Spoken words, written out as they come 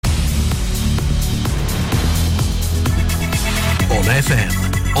on FM,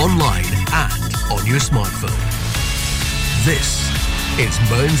 online and on your smartphone. This is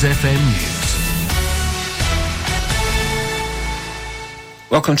Mearns FM News.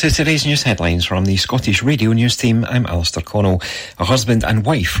 Welcome to today's news headlines from the Scottish Radio News team. I'm Alistair Connell. A husband and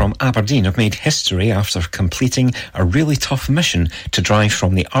wife from Aberdeen have made history after completing a really tough mission to drive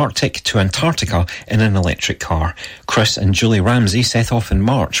from the Arctic to Antarctica in an electric car. Chris and Julie Ramsey set off in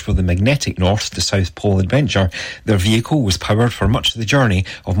March for the magnetic North to South Pole adventure. Their vehicle was powered for much of the journey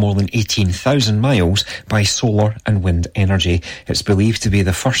of more than 18,000 miles by solar and wind energy. It's believed to be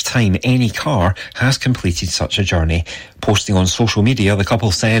the first time any car has completed such a journey. Posting on social media, the couple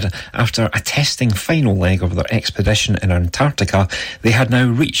said after a testing final leg of their expedition in Antarctica, they had now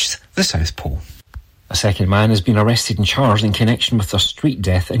reached the South Pole. A second man has been arrested and charged in connection with a street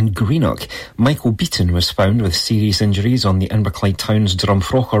death in Greenock. Michael Beaton was found with serious injuries on the Inverclyde Town's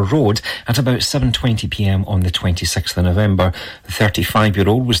Drumfrocher Road at about 7:20pm on the 26th of November. The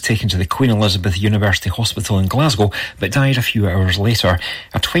 35-year-old was taken to the Queen Elizabeth University Hospital in Glasgow, but died a few hours later.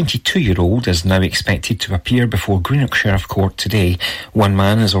 A 22-year-old is now expected to appear before Greenock Sheriff Court today. One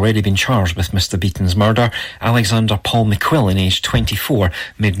man has already been charged with Mr Beaton's murder. Alexander Paul McQuillan, aged 24,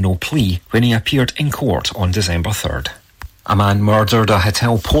 made no plea when he appeared in court on December 3rd. A man murdered a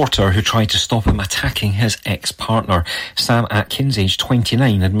hotel porter who tried to stop him attacking his ex-partner. Sam Atkins, aged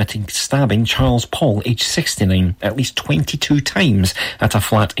 29, admitting stabbing Charles Paul, aged 69, at least 22 times at a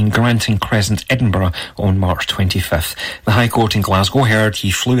flat in Granton Crescent, Edinburgh, on March 25th. The High Court in Glasgow heard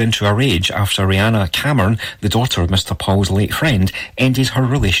he flew into a rage after Rihanna Cameron, the daughter of Mr Paul's late friend, ended her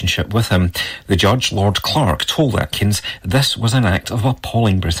relationship with him. The judge, Lord Clark, told Atkins this was an act of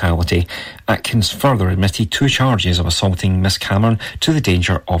appalling brutality. Atkins further admitted 2 charges of assaulting Miss Cameron to the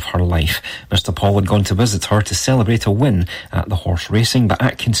danger of her life. Mr Paul had gone to visit her to celebrate a win at the horse racing, but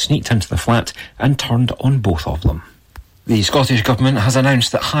Atkins sneaked into the flat and turned on both of them. The Scottish Government has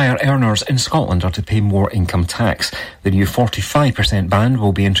announced that higher earners in Scotland are to pay more income tax. The new 45% band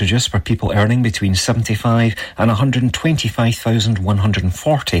will be introduced for people earning between $75,000 and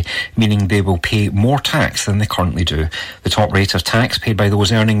 $125,140, meaning they will pay more tax than they currently do. The top rate of tax paid by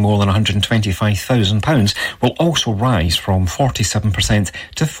those earning more than £125,000 will also rise from 47%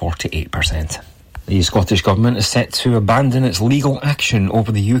 to 48%. The Scottish Government is set to abandon its legal action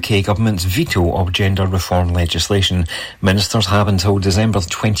over the UK Government's veto of gender reform legislation. Ministers have until December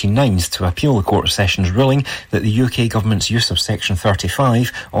 29th to appeal the Court of Session's ruling that the UK Government's use of Section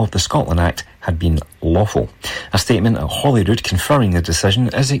 35 of the Scotland Act had been lawful. A statement at Holyrood confirming the decision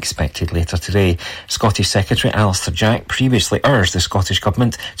is expected later today. Scottish Secretary Alistair Jack previously urged the Scottish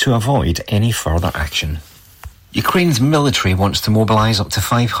Government to avoid any further action. Ukraine's military wants to mobilise up to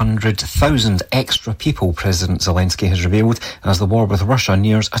 500,000 extra people, President Zelensky has revealed, as the war with Russia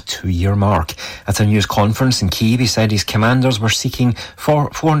nears a 2-year mark. At a news conference in Kyiv, he said his commanders were seeking for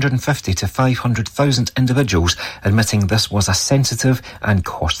 450 to 500,000 individuals, admitting this was a sensitive and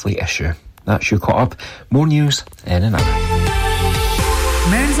costly issue. That's you caught up. More news in an hour.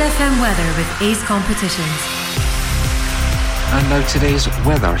 Mearns FM weather with Ace Competitions. And now today's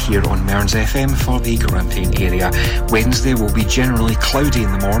weather here on Mearns FM for the Grampian area. Wednesday will be generally cloudy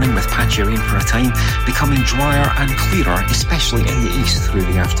in the morning with patchy rain for a time, becoming drier and clearer, especially in the east through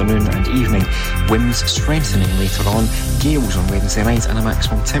the afternoon and evening. Winds strengthening later on, gales on Wednesday night and a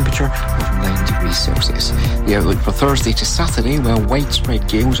maximum temperature of 9 degrees Celsius. The outlook for Thursday to Saturday, well, widespread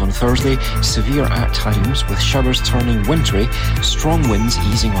gales on Thursday, severe at times with showers turning wintry, strong winds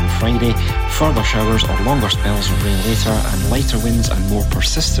easing on Friday, further showers or longer spells of rain later, and lighter winds and more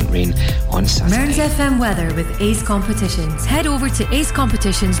persistent rain on Saturday. Mearns FM weather with Ace Competitions. Head over to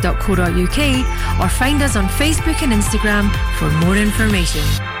acecompetitions.co.uk or find us on Facebook and Instagram for more information.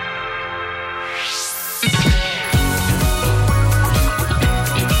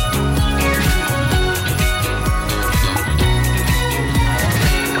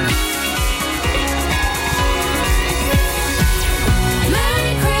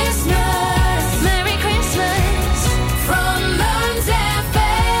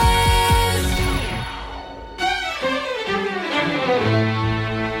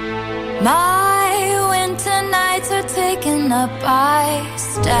 My winter nights are taken up by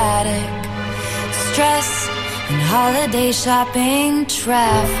static, stress and holiday shopping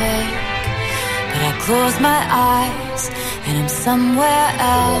traffic. But I close my eyes and I'm somewhere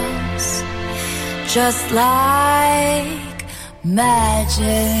else, just like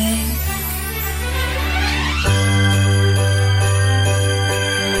magic.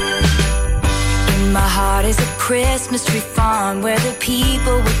 My heart is a Christmas tree farm where the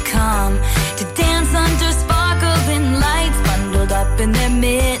people would come to dance under sparkling lights, bundled up in their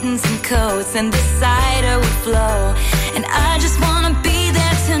mittens and coats, and the cider would flow and I just wanna be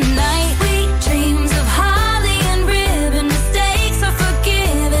there tonight. Sweet dreams of holly and ribbon, mistakes are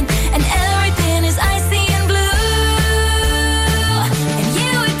forgiven, and everything is icy and blue. And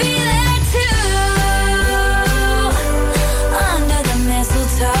you would be there too, under the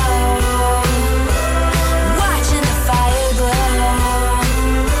mistletoe, watching the fire glow,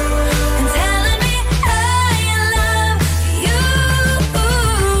 and telling me I love you.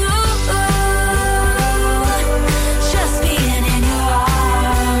 Just being in your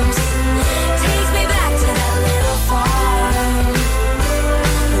arms takes me back to that little farm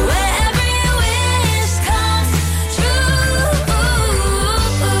where every wish comes true.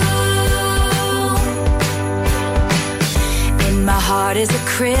 In my heart is a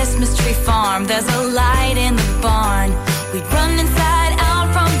Christmas tree farm. There's a light in the barn. We'd run inside out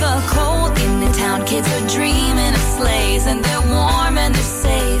from the cold. In the town, kids are dreaming of sleighs, and they're warm and they're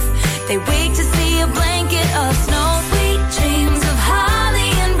safe. They wait to see a blanket of snow. Sweet dreams of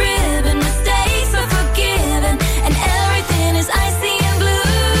holly and ribbon, mistakes are forgiven, and everything is icy and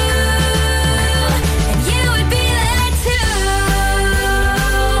blue. And you would be there too,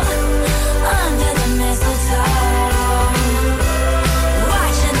 under the mistletoe,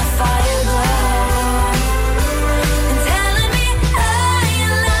 watching the fire glow, and telling me I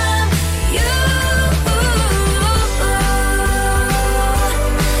love you.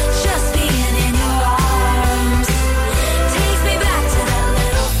 Just being in your arms takes me back to that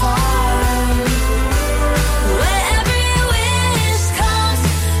little farm where every wish comes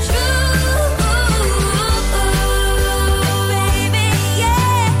true. Baby,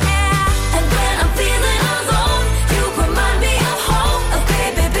 yeah. And when I'm feeling alone, you remind me of home. Oh,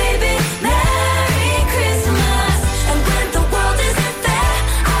 baby, baby, Merry Christmas. And when the world isn't there,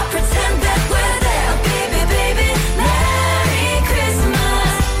 I'll pretend that we're there. Oh, baby, baby, Merry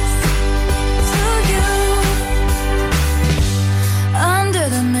Christmas to you. Under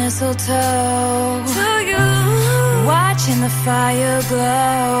the mistletoe, to you, watching the fire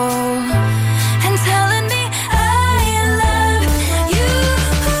glow, and telling me I love you.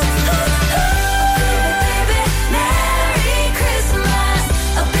 Baby, Merry Christmas.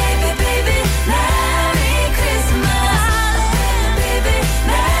 Oh, baby, baby, Merry Christmas. Baby,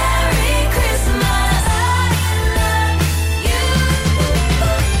 Merry Christmas. I love you.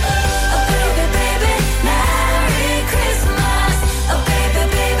 Oh, baby, baby, Merry Christmas. Oh, baby,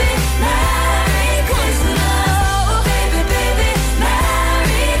 baby, Merry Christmas. Oh, baby, baby,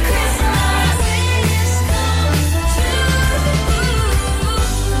 Merry Christmas. Please come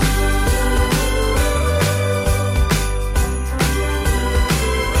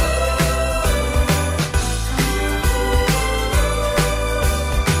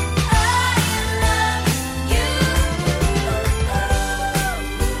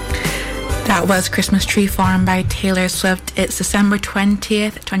That was Christmas Tree Farm by Taylor Swift. It's December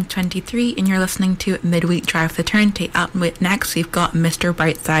 20th, 2023, and you're listening to Midweek Drive the Turntable. Up next, we've got Mr.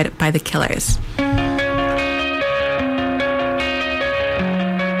 Brightside by The Killers. Coming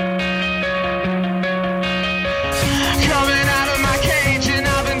out of my cage and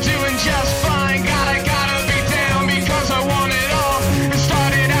I've been doing just fine. Gotta be down because I want it all. It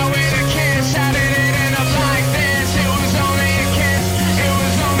started out with a kiss, how did it end up like this? It was only a kiss, it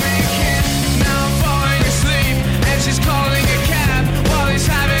was only a kiss. Now I'm falling asleep and she's calling a cab while he's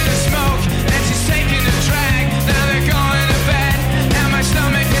having a smoke and she's taking a drag. Now they're going to bed and my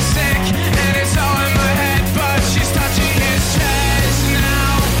stomach is sick and it's all in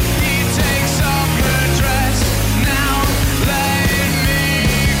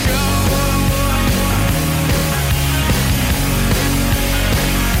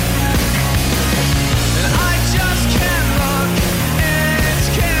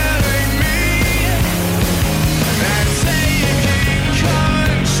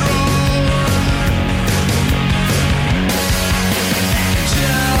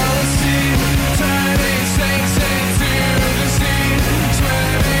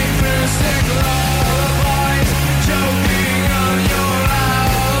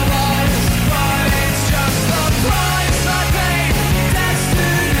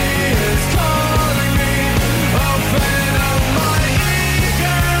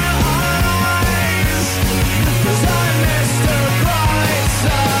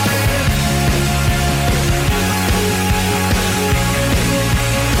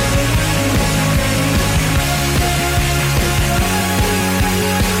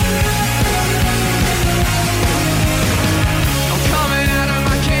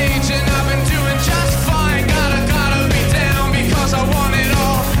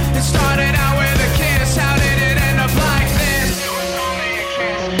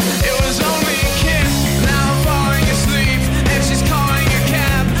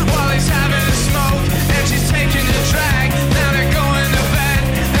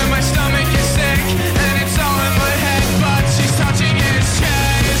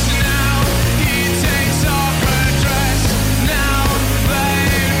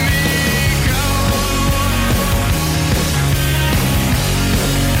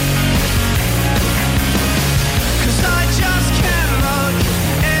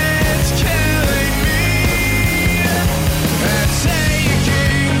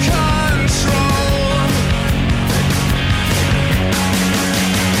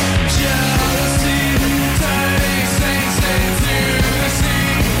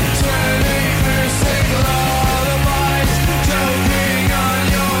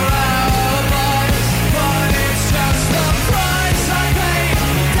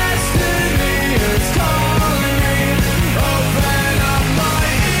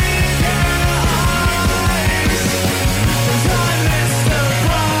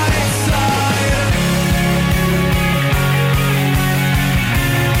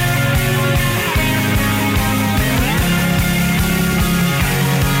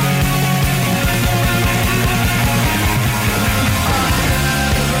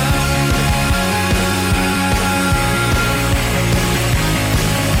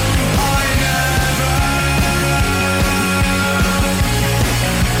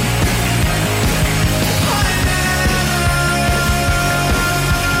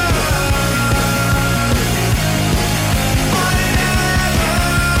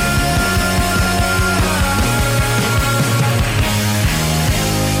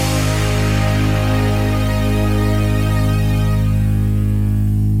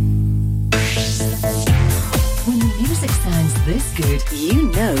good,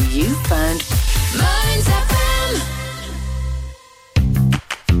 you know you found Mearns FM.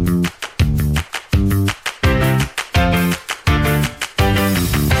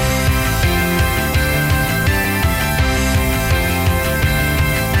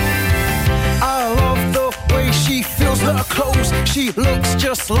 Her clothes, she looks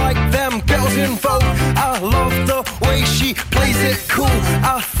just like them girls in Vogue. I love the way she plays it cool.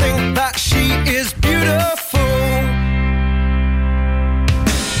 I think that she is beautiful.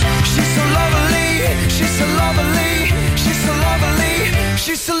 She's so lovely, she's so lovely, she's so lovely,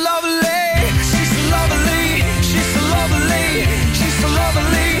 she's so lovely, she's so lovely, she's so lovely, she's so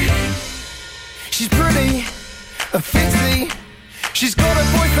lovely. She's pretty and fitzy. She's got a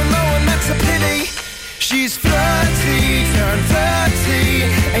boyfriend though, and that's a pity. She's flirty, turned 30.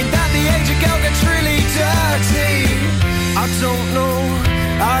 Ain't that the age a girl gets really dirty? I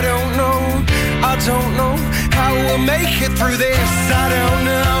don't know how we'll make it through this. I don't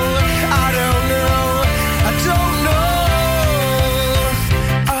know.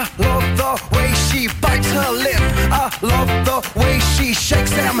 I love the way she bites her lip. I love the way she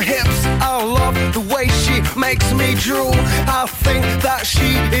shakes them hips. I love the way she makes me drool. I think that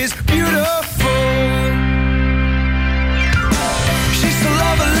she is beautiful. She's so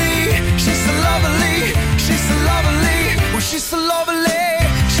lovely, she's so lovely, she's so lovely. Oh, she's so lovely,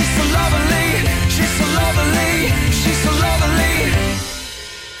 she's so lovely, she's so lovely, she's so lovely.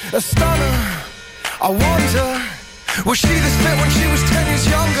 A stunner, I wonder, was she this fit when she was 10 years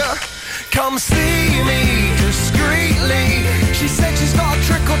younger? Come see me discreetly. She said she's got a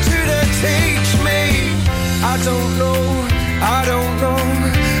trick or two to teach me. I don't know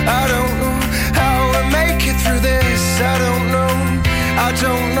how we'll make it through this. I don't know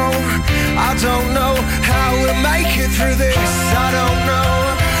how we'll make it through this. I don't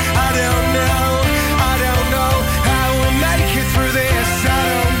know how we'll make it through this. I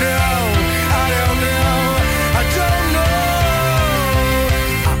don't know.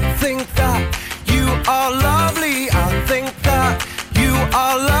 I think that you are lovely. I think that you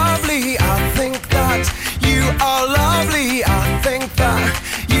are lovely. I think that you are lovely. I think that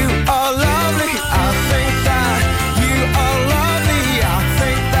you are lovely. I think that you are lovely. I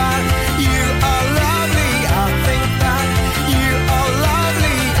think that you are lovely. I think that you are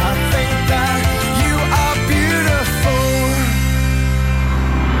lovely. I think that you are beautiful.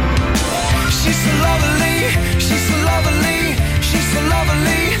 She's so lovely. She's so lovely. She's so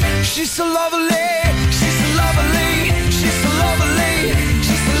lovely. She's so lovely. She's so lovely. She's so lovely.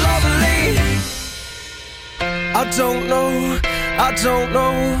 She's so lovely. I don't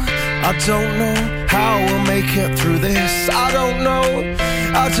know how we'll make it through this. I don't know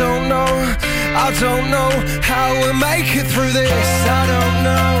how we'll make it through this. I don't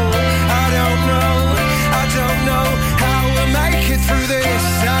know how we'll make it through this. I don't know how we'll make it through this.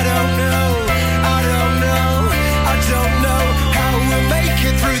 I don't know how we'll make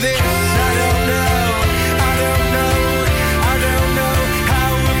it through this. I don't know.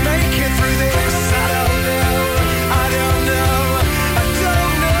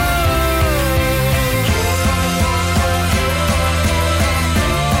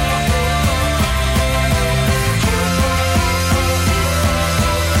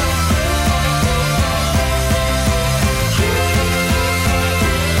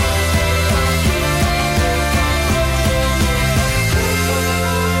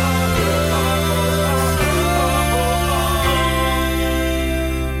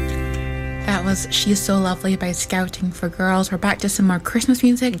 She's So Lovely by Scouting for Girls. We're back to some more Christmas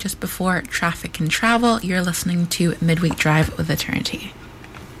music just before traffic and travel. You're listening to Midweek Drive with Eternity.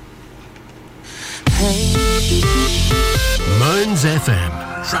 Mearns FM,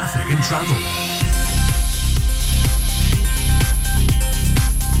 traffic and travel.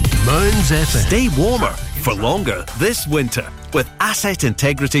 Mearns FM. Stay warmer for longer this winter with Asset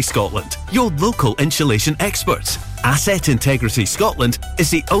Integrity Scotland, your local insulation experts. Asset Integrity Scotland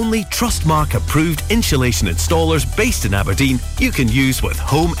is the only Trustmark approved insulation installers based in Aberdeen you can use with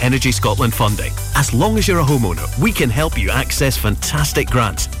Home Energy Scotland funding. As long as you're a homeowner, we can help you access fantastic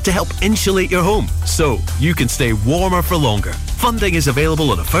grants to help insulate your home so you can stay warmer for longer. Funding is available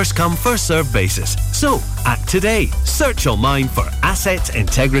on a first-come, first-served basis. So, act today. Search online for Asset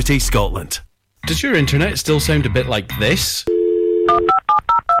Integrity Scotland. Does your internet still sound a bit like this?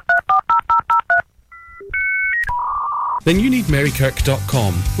 Then you need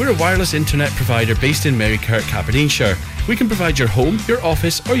Merrykirk.com. We're a wireless internet provider based in Merrykirk, Aberdeenshire. We can provide your home, your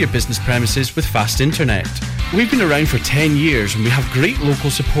office or your business premises with fast internet. We've been around for 10 years and we have great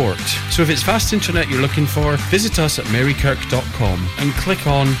local support. So if it's fast internet you're looking for, visit us at Merrykirk.com and click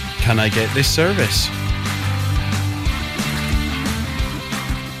on Can I Get This Service?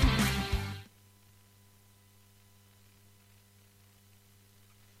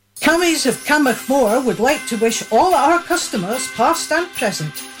 Cummies of Cummockmore would like to wish all our customers, past and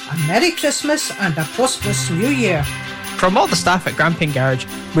present, a Merry Christmas and a prosperous New Year. From all the staff at Grampian Garage,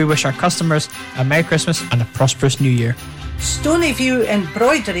 we wish our customers a Merry Christmas and a prosperous New Year. Stonyview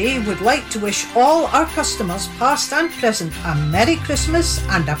Embroidery would like to wish all our customers, past and present, a Merry Christmas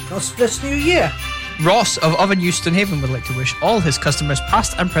and a prosperous New Year. Ross of Ovenue Stonehaven would like to wish all his customers,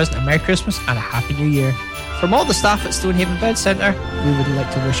 past and present, a Merry Christmas and a Happy New Year. From all the staff at Stonehaven Bed Centre, we would like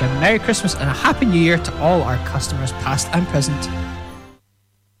to wish a Merry Christmas and a Happy New Year to all our customers, past and present.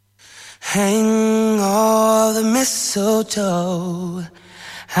 Hang all the mistletoe,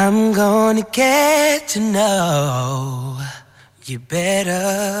 I'm gonna get to know you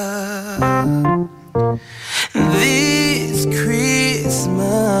better this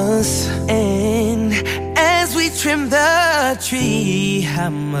Christmas. And as we trim the tree, how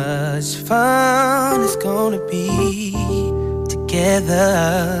much fun it's gonna be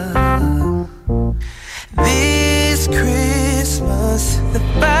together. This Christmas, the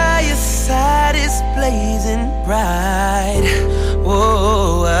fireside is blazing bright.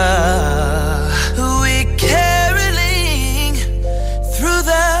 Whoa, we're caroling through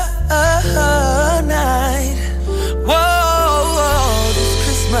the night. Whoa, this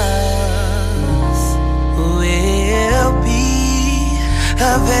Christmas will be a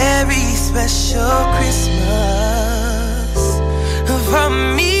very special Christmas for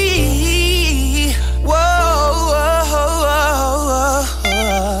me.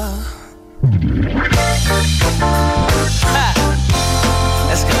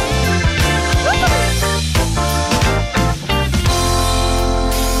 Let's go.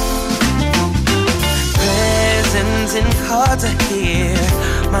 Presents and cards are here.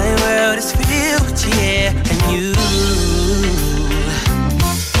 My world is filled with cheer and you.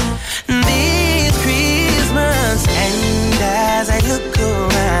 This Christmas, and as I look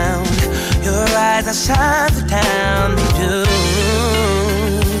around, your eyes are shine through town. They do.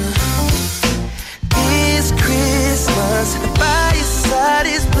 Christmas, the fireside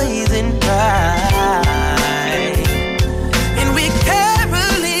is blazing bright, and we're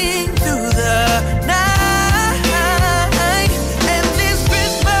caroling through the night. And this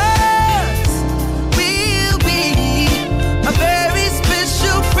Christmas will be a very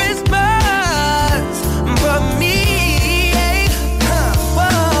special Christmas for me.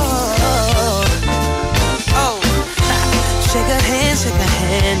 Whoa. Oh, shake a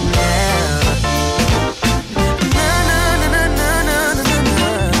hand now.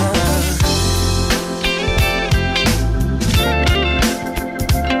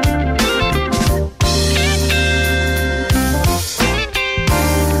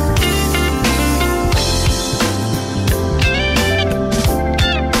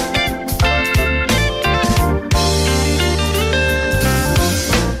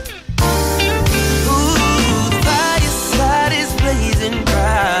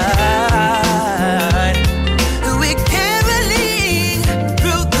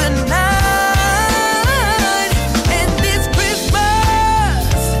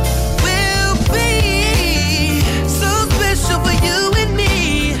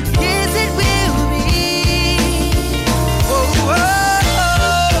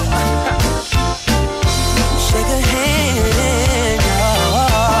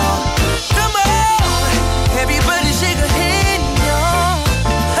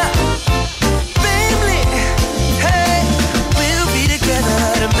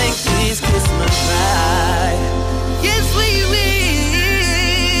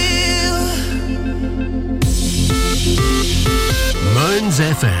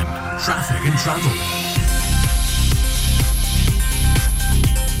 FM, traffic and travel.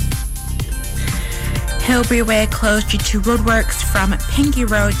 Hilbury Way closed due to roadworks from Pinky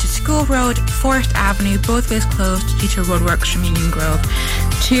Road to School Road. Forest Avenue, both ways closed due to roadworks from Union Grove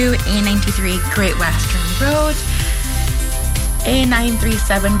to A93 Great Western Road.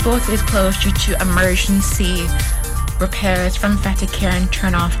 A937, both ways closed due to emergency repairs from Fetticairn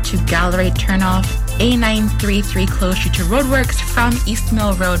turnoff to Gallery turnoff. A933 closed due to roadworks from East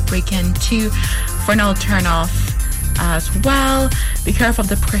Mill Road break-in to Fernald turnoff as well. Be careful of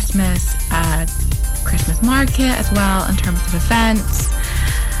the Christmas market as well in terms of events.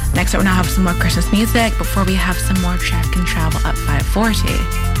 Next up, we're now have some more Christmas music before we have some more traffic and travel at 5:40.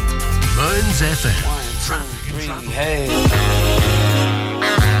 Burns FM. 1, 2, 3, hey.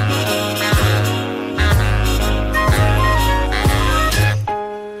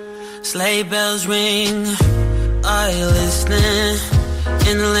 Sleigh bells ring, are you listening?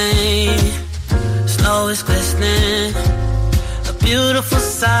 In the lane, snow is glistening, a beautiful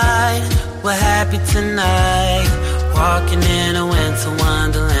sight. We're happy tonight, walking in a winter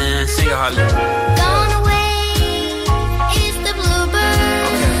wonderland. Yeah, Holly. Gone away is the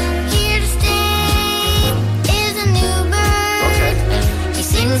bluebird. Here to stay is a new bird. He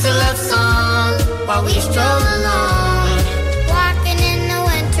sings a love song while we stroll along, walking in the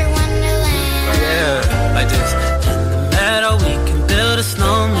winter wonderland. Oh yeah, like this. In the meadow we can build a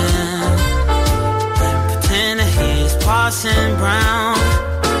snowman and pretend that he's Parson Brown.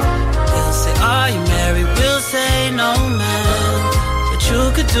 He'll say, are you married? We'll say no, man, but you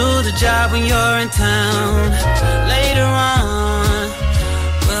could do the job when you're in town. Later on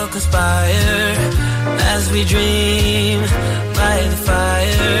we'll conspire as we dream by the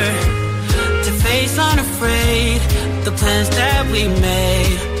fire to face unafraid the plans that we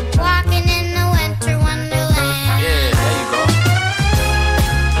made. Walking in the winter wonderland. Yeah, there you go.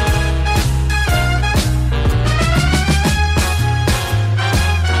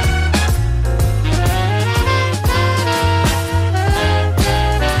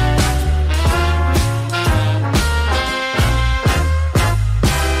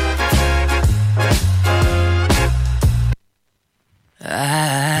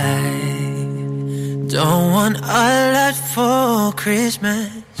 Don't want a lot for Christmas.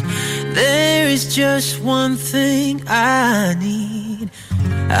 There is just one thing I need.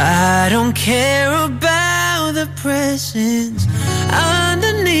 I don't care about the presents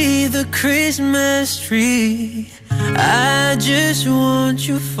underneath the Christmas tree. I just want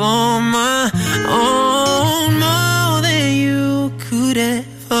you for my own, more than you could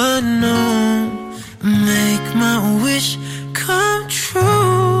ever know. Make my wish come true.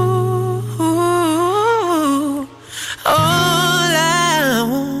 All I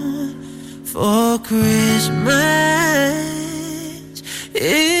want for Christmas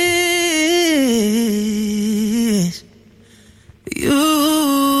is you.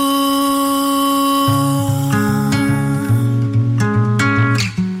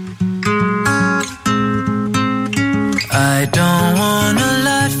 I don't want a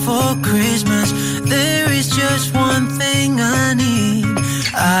lot for Christmas. There is just one thing I need.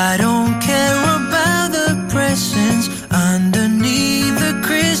 I don't care about the presents underneath the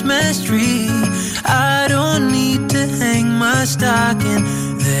Christmas tree. I don't need to hang my stocking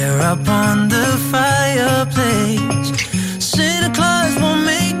there up on the fireplace. Santa Claus won't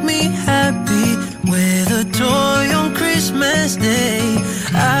make me happy with a toy on Christmas Day.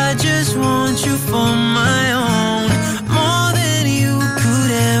 I just want you for my own, more than you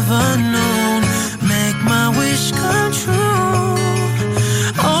could ever know. Make my wish come true.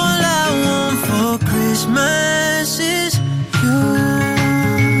 All I want for Christmas is you.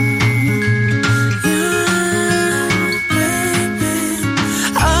 You, baby.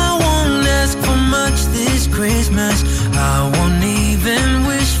 I won't ask for much this Christmas. I won't even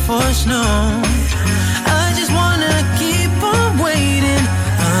wish for snow. I just wanna keep on waiting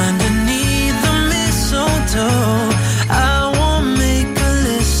underneath the mistletoe. I won't make a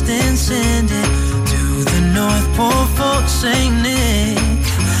list and send it to the North Pole for Saint Nick.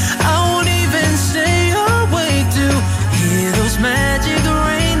 I won't even stay awake to hear those magic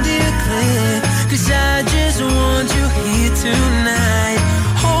reindeer click. 'Cause I just want you here tonight,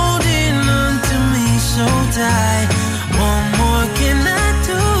 holding on to me so tight. What more can I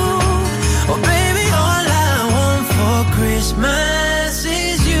do? Oh baby, all I want for Christmas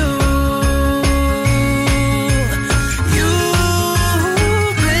is you. You,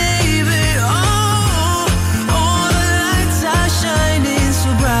 baby, oh, all the lights are shining so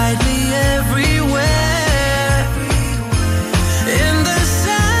brightly everywhere, and the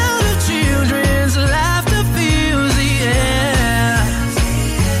sound of children's laughter fills the air.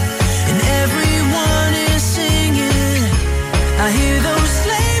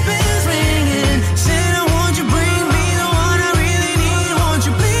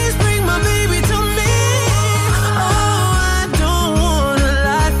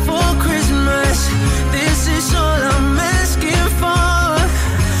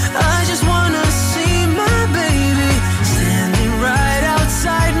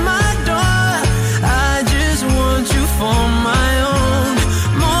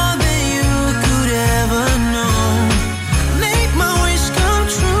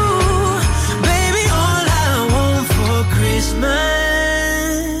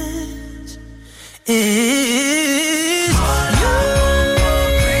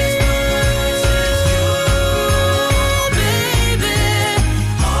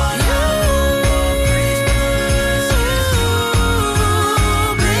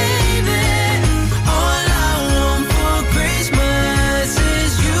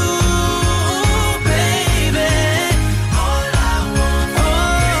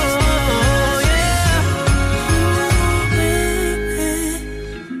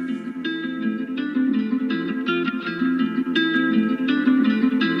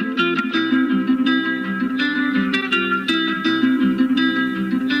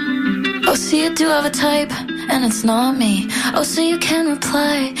 you do have a type, and it's not me. Oh, so you can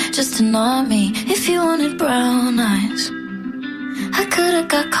reply just to not me. If you wanted brown eyes, I could've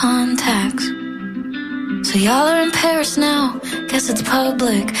got contacts. So y'all are in Paris now, guess it's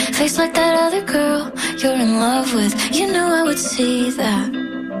public. Face like that other girl you're in love with. You knew I would see that,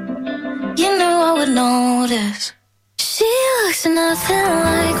 you knew I would notice. She looks nothing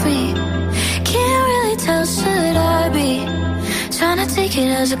like me. Can't really tell, should I be trying to take it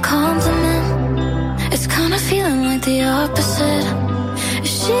as a compliment? It's kinda feeling like the opposite.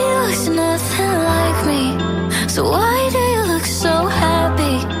 She looks nothing like me, so why do you look so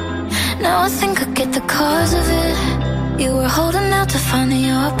happy? Now I think I get the cause of it. You were holding out to find the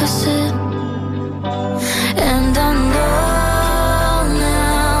opposite. And I know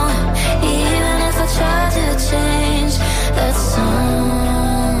now, even if I try to change, that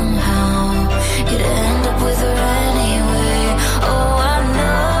somehow you'd end up with her anyway. Oh, I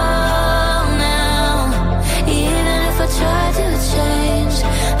know now, even if I try to change,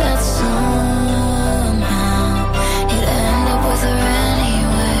 that somehow you'd end up with her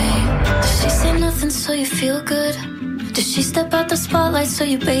anyway. Does she say nothing so you feel good? Does she step out the spotlight so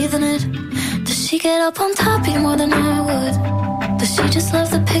you bathe in it? Does she get up on top of you more than I would? Does she just love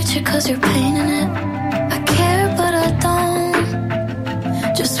the picture cause you're painting it? I care but I don't.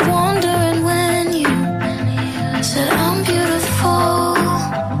 Just wondering when you said I'm beautiful,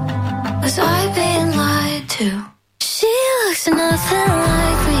 was I being lied to? She looks nothing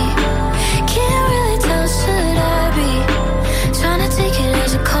like me. Can't really tell, should I be trying to take it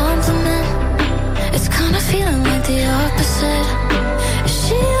as a compliment? It's kinda feeling like the opposite.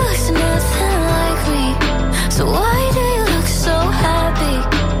 She looks nothing like me, so why do you look so happy?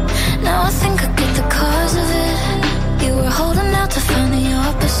 Now I think I get the cause of it. You were holding out to find the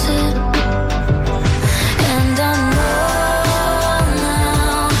opposite. And I know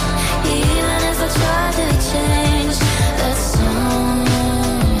now, even if I try to change, that somehow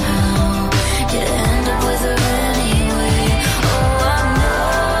you'd end up with her anyway. Oh, I know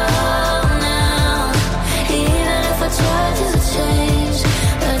now, even if I try to change,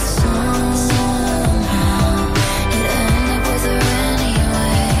 that somehow you'd end up with her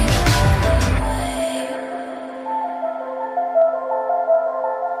anyway.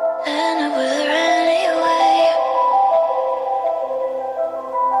 End up with her anyway.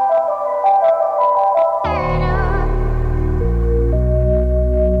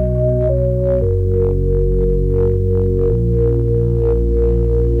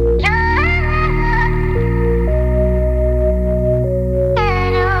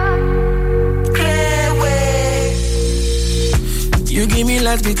 You give me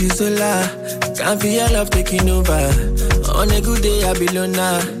life, beauty solar. Can't feel your love taking over. On a good day, I be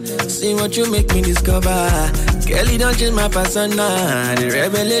loner. See what you make me discover. Girl, you don't change my persona. The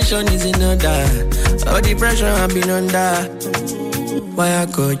revelation is in order. All the pressure I've been under. Why I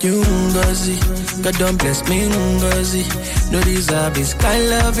call you Ngozi? God don't bless me Ngozi. No deserve this kind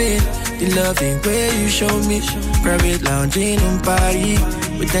loving. The loving way you show me. Private lounging in Paris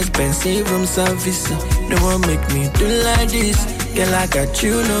with expensive room service. No one make me do like this. Girl, I got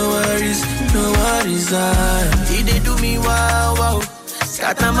you, no worries, no worries. He did do me wow, wow.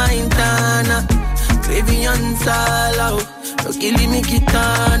 Scatter my intana. Craving on sala. No killing me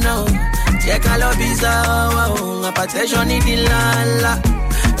kitana. Check all of his wow. A protection in the lala.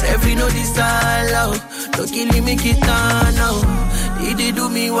 Every no this sala. No killing me kitana. He did do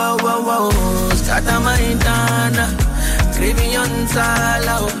me wow, wow, wow. Scatter my intana. Craving on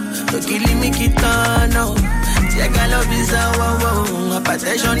sala. No killing me kitana. Check all of this wow. A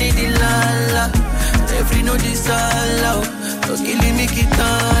protection in the lala. Every no this sala. No killing me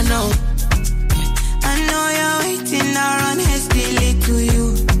kitana. I know you're waiting, I run hastily to you.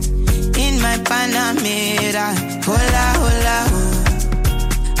 In my Panamera, hola, hola, oh.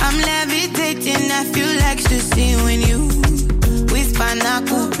 I'm levitating, I feel like see when you with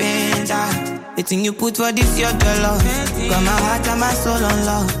Panakupenda. The thing you put for this, your dollar. Got my heart and my soul on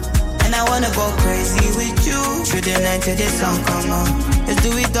love. And I wanna go crazy with you. Through the night till the sun come on. Let's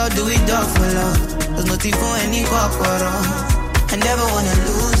do it all for love. There's nothing for any kokoro. I never wanna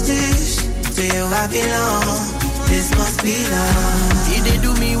lose this. To you I belong. This must be love. He did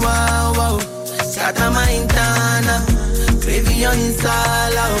do me wow, wow. Scatter my intana. Craving on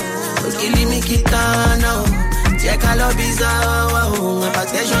insala. No killing me kitana. Check all of his wow. A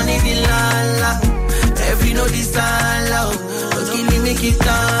protection in the lala. Every no this sala. No killing me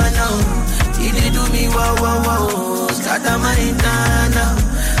kitana. He did do me wow, wow, wow. Scatter my intana.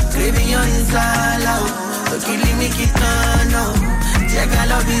 Craving on insala. No killing me kitana. Check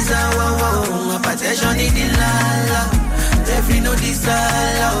all of his wow. A protection in the lala. Every no this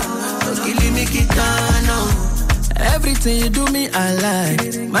sala. No killing me everything you do me, I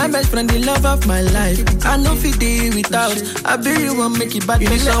like. My best friend, the love of my life. I know if it without. I be you won't make it back. You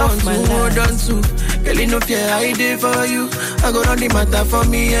need someone to hold on to. Girl, you know fear I did for you. I go on the matter for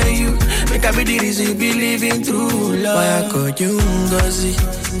me and you. Make I be the reason you be living through love. Why I call you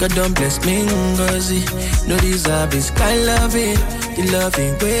Ngozi? God don't bless me Ngozi. No deserve this kind loving. The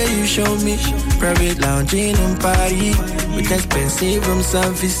loving way you show me. Private lounging on Paris. With expensive room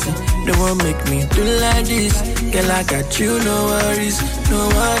service. They won't make me do like this. Girl, I got you, no worries. No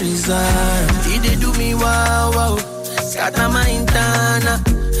worries, they do me wow, wow. Scatter my intana.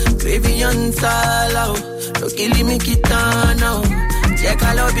 Craving on sala. No killing me kitana. Check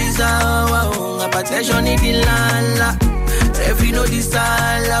all of this out. Hypertension in the land. Every no this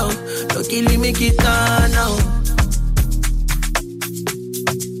all. No killing me kitana.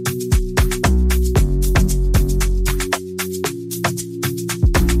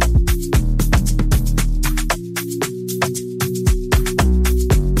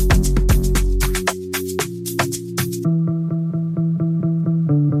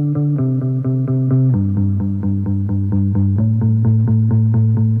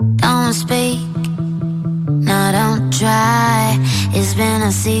 It's been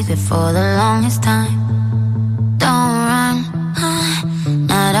a secret for the longest time. Don't run,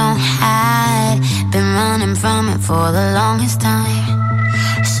 no, don't hide. Been running from it for the longest time.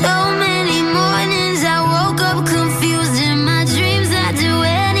 So many mornings I woke up confused. In my dreams I do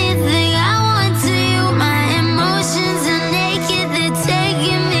anything I want to you. My emotions are naked, they're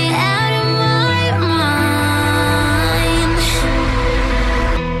taking me out of my mind.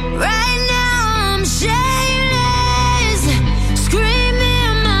 Right now I'm shameless,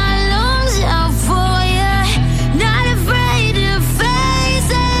 screaming my lungs out for you. Not afraid to face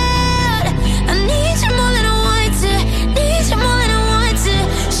it. I need you more than I want to. Need you more than I want to.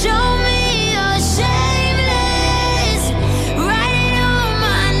 Show me you're shameless. Write it on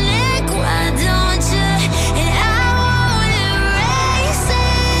my neck, why don't you? And I won't erase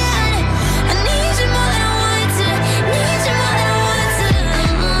it. I need you more than I want to. Need you more than I want to.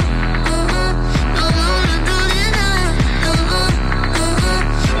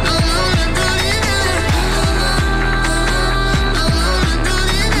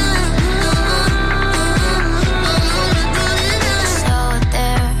 So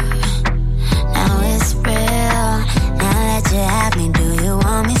there, now it's real. Now that you have me, do you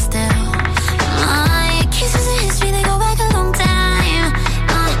want me still? My kisses and history, they go back a long time.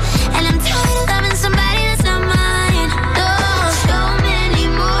 And I'm tired of loving somebody that's not mine. Oh, so many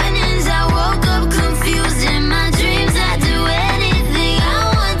mornings I woke up confused. In my dreams I do anything I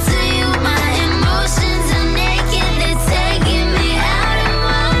want to you. My emotions are naked, they're taking me out of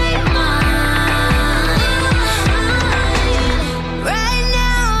my mind. Right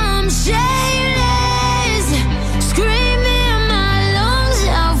now I'm shameless, screaming my lungs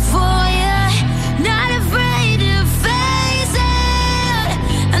out for you. Not afraid to face it.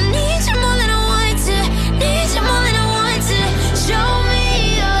 I need you more than I want to. Need you more than I want to. Show me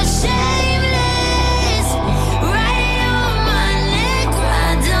you're shameless. Write it on my neck, why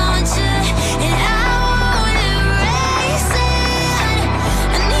don't you? And I won't erase it.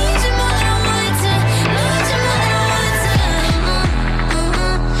 I need you more than I want to. Need you more than I want to.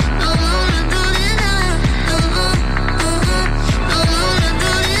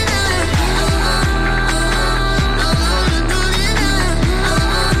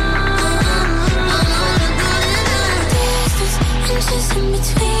 Inches in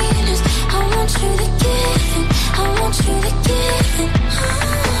between us. I want you to give in. I want you to give in.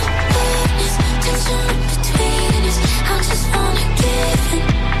 Weakness, tension in between us. I just wanna give in.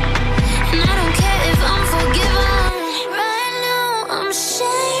 And I don't care if I'm forgiven. Right now I'm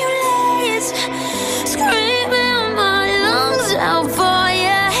shameless, screaming my lungs out for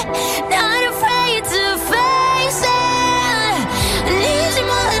you. Not afraid to face it. I need you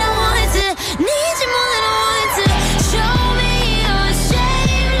more than I want to. Need you more than I want to. Show me you're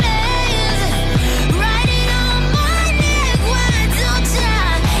shameless. Write it on my neck, why don't you?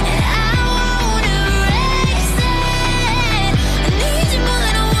 And I won't erase it. I need you more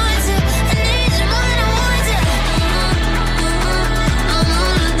than I want to. I need you more than I want to.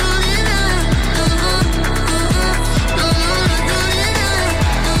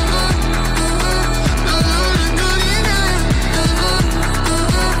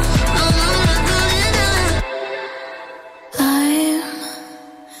 I'm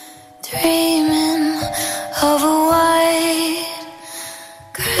dreaming of a white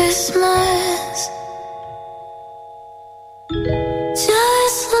Christmas,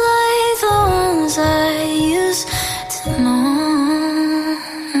 just like the ones I used to know,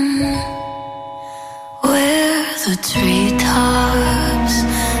 where the tree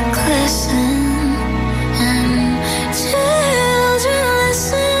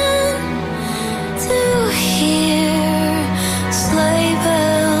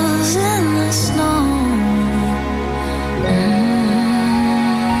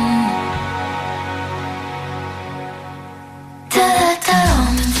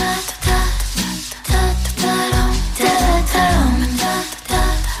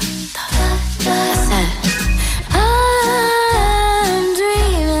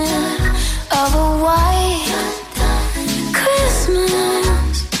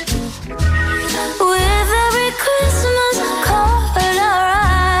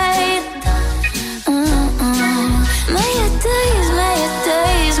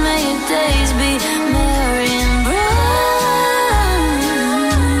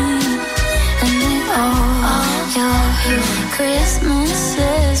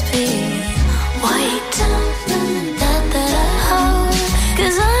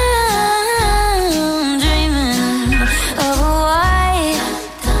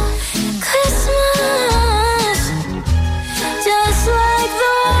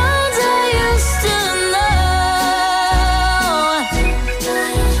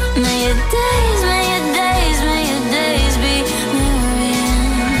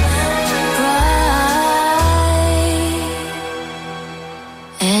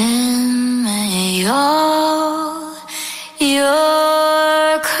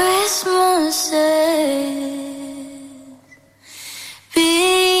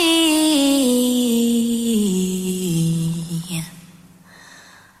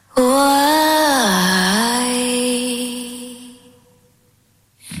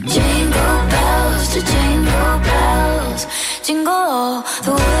jingle all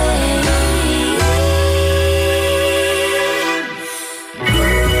the way.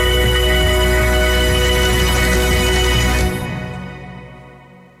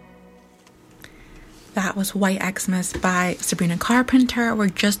 That was White Xmas by Sabrina Carpenter. We're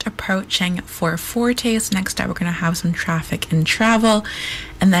just approaching 4:40, so next up we're going to have some traffic and travel,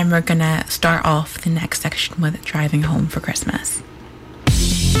 and then we're going to start off the next section with driving home for Christmas.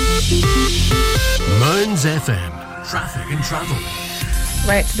 Mearns FM, traffic and travel.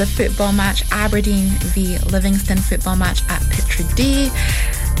 Right to the football match, Aberdeen v Livingston football match at Pittrdee.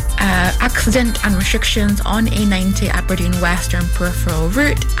 Accident and restrictions on A90 Aberdeen Western Peripheral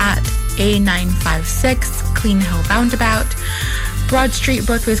Route at A956 Clean Hill Roundabout. Broad Street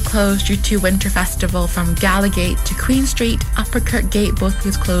both ways closed due to Winter Festival from Gallagate to Queen Street. Upper Kirkgate both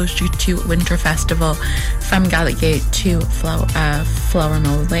ways closed due to Winter Festival from Gallagate to Flower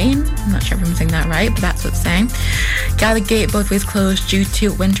Mill Lane. I'm not sure if I'm saying that right, but that's what it's saying. Gallagate both ways closed due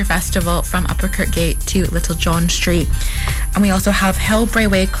to Winter Festival from Upper Kirkgate to Little John Street. And we also have Hillbrae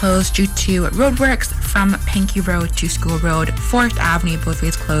Way closed due to roadworks from Pinky Road to School Road. 4th Avenue both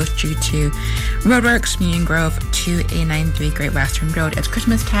ways closed due to roadworks from Union Grove to A93 Great Western Road. It's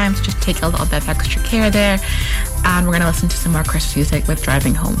Christmas time, so just take a little bit of extra care there. And we're going to listen to some more Christmas music with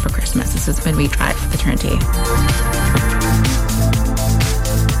Driving Home for Christmas. This is Midweek Drive for the Trinity.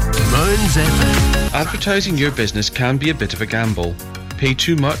 Mearns FM. Advertising your business can be a bit of a gamble. Pay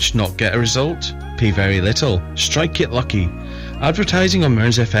too much, not get a result. Pay very little, strike it lucky. Advertising on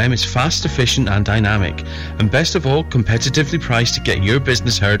Mearns FM is fast, efficient and dynamic, and best of all, competitively priced to get your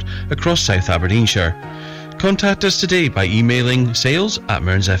business heard across South Aberdeenshire. Contact us today by emailing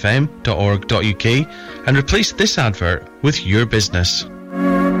sales@mearnsfm.org.uk and replace this advert with your business.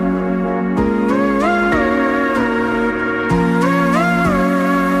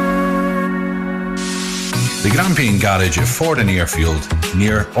 The Grampian Garage at Ford and Airfield,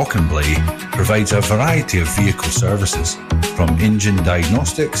 near Auchenblay, provides a variety of vehicle services, from engine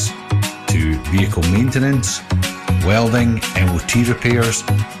diagnostics to vehicle maintenance, welding, MOT repairs,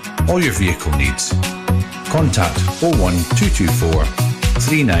 all your vehicle needs. Contact 01224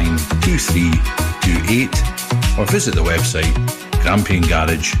 392328 or visit the website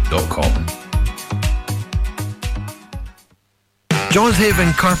grampiangarage.com.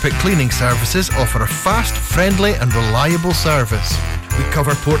 Johnshaven Carpet Cleaning Services offer a fast, friendly and reliable service. We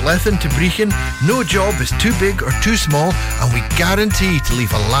cover Portlethen to Brechin. No job is too big or too small, and we guarantee to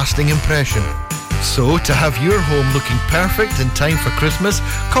leave a lasting impression. So, to have your home looking perfect in time for Christmas,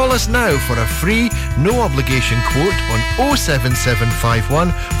 call us now for a free, no-obligation quote on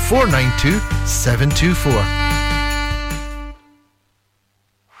 07751 492 724.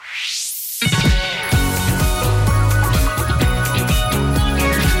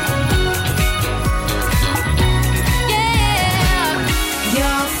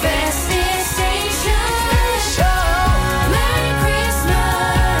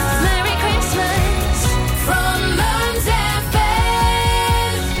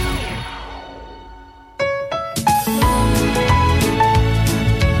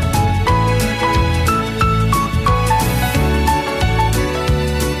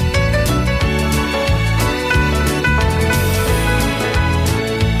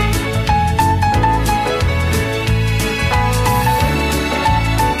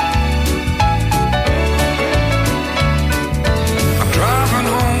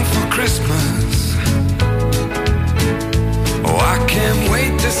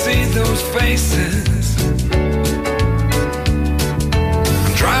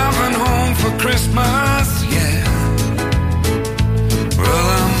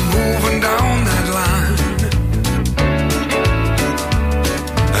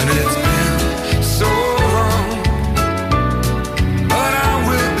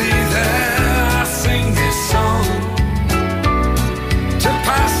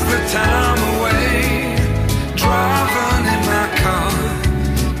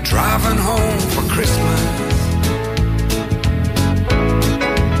 Driving home for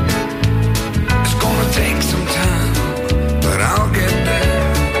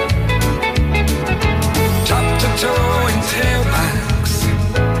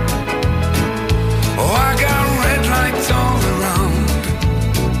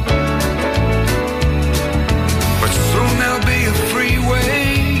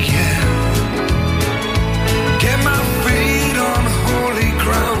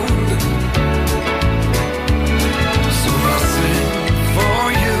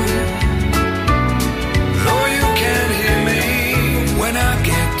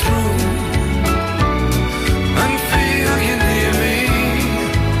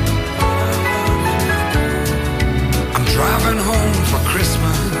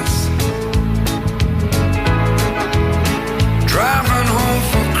Christmas. Driving home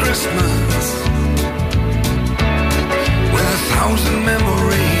for Christmas with 1,000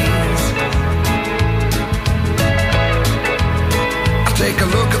 memories. I take a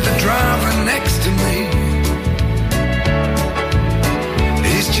look at the driver next to me.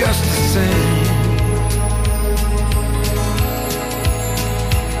 He's just the same.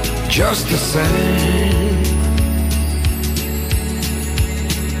 Just the same.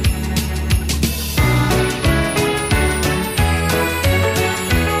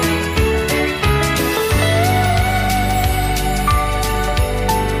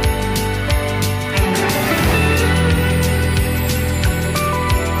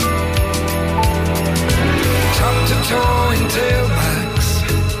 Towing tailbacks.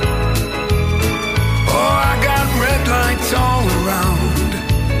 Oh, I got red lights all around.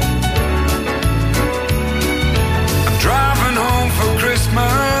 I'm driving home for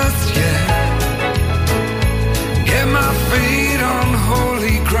Christmas, yeah. Get my feet on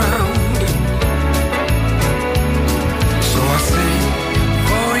holy ground. So I sing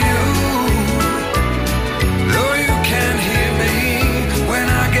for you, though you can't hear me when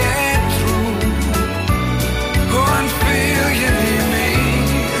I get through. Go and feel you near me.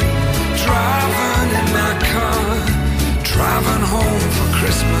 Driving in my car, driving home for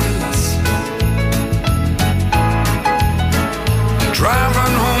Christmas.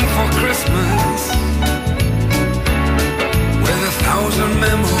 Driving home for Christmas with 1,000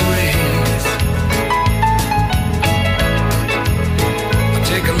 memories. I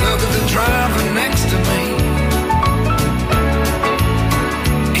take a look at the driver next to me.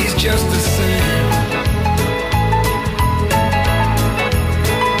 He's just the same.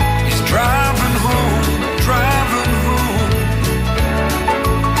 Driving home, driving home,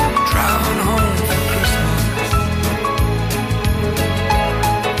 driving home for Christmas.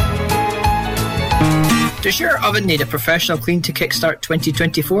 Does your oven need a professional clean to kickstart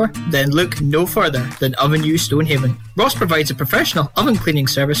 2024? Then look no further than Oven U Stonehaven. Ross provides a professional oven cleaning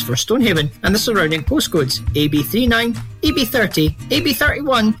service for Stonehaven and the surrounding postcodes AB39, AB30,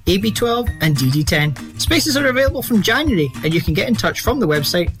 AB31, AB12 and DD10. Spaces are available from January and you can get in touch from the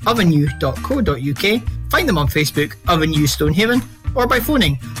website ovenu.co.uk, find them on Facebook Oven U Stonehaven or by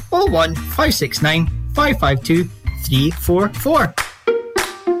phoning 01569 552 344.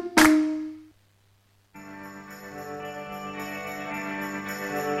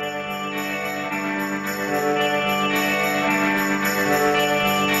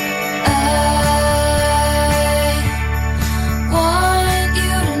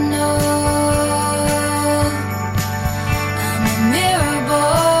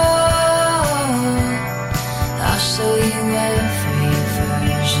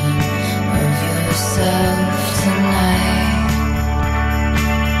 Tonight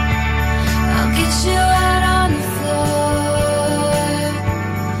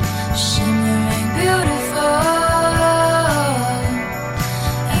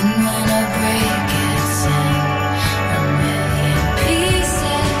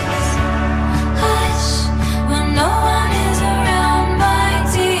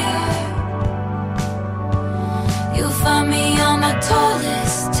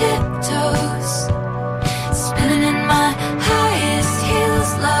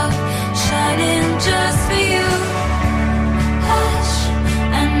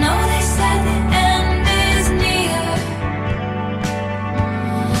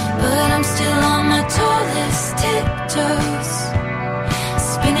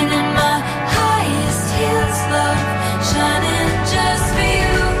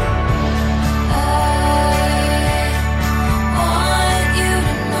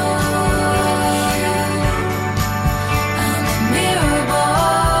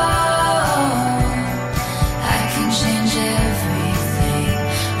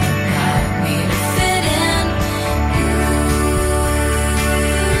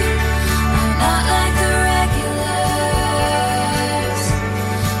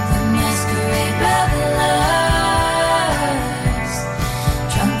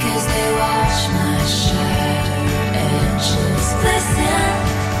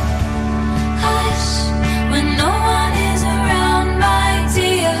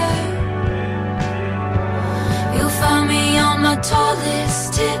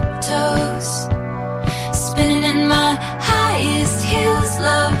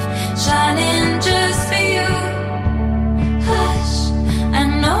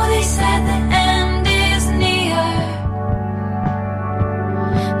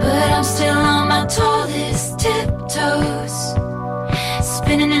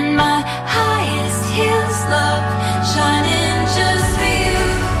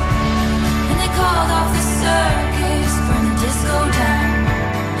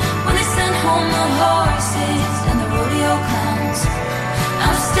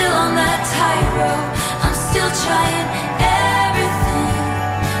tightrope. I'm still trying everything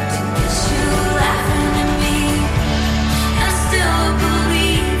to get you laughing at me. I'm still a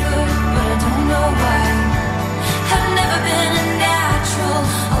believer, but I don't know why. I've never been a natural.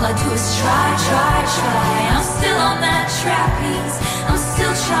 All I do is try. I'm still on that trapeze. I'm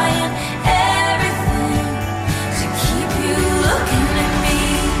still trying everything to keep you looking at me.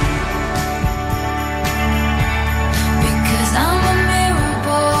 Because I'm a mirror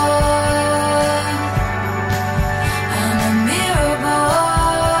boy. I'm a mirror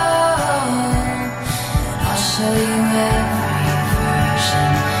boy. And I'll show you every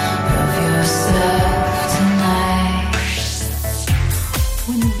version of yourself tonight.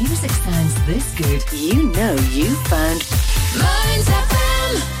 When the music sounds this good, you know you found Minds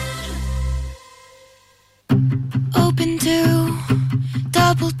FM. Open to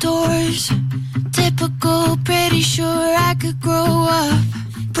double doors. Typical, pretty sure I could grow up.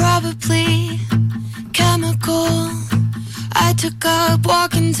 Probably chemical. I took up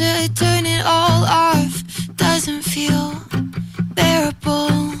walking to turn it all off. Doesn't feel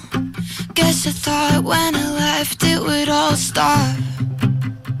bearable. Guess I thought when I left it would all stop.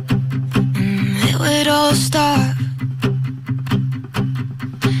 It would all stop.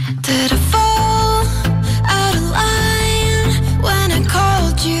 Did I fall out of line when I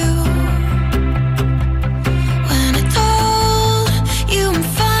called you? When I told you I'm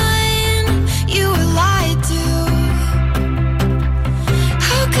fine, you were lied to.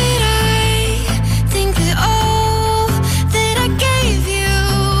 How could I think that all that I gave you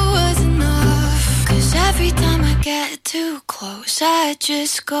was enough? 'Cause every time I get too close, I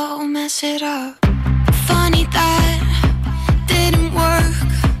just go mess it up. Funny that didn't work.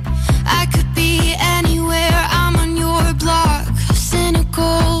 I could be anywhere, I'm on your block.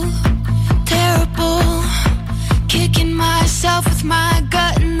 Cynical, terrible, kicking myself with my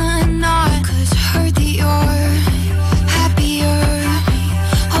gut in the knot. 'Cause heard that you're happier.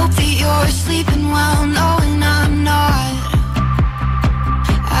 Hope that you're sleeping well, knowing I'm not.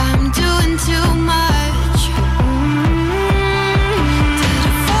 I'm doing too much. Did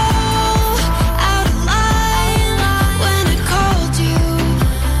I fall out of line when I called you?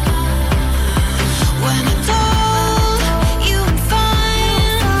 When I told you I'm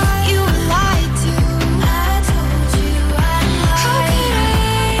fine, you were lied to. I told you how could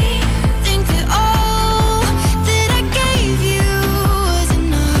I think that all that I gave you was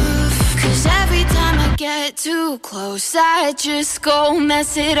enough? 'Cause every time I get too close, I just go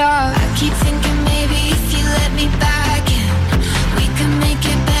mess it up. I keep thinking maybe if you let me back in, we can make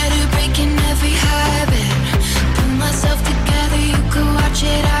it better, breaking every habit. Pull myself together, you could watch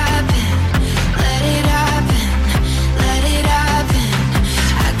it happen. Let it happen, let it happen.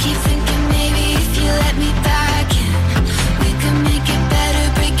 I keep thinking maybe if you let me back in, we can make it better,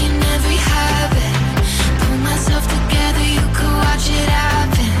 breaking every habit. Pull myself together, you could watch it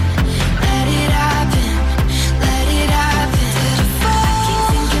happen. Let it happen, let it happen. I keep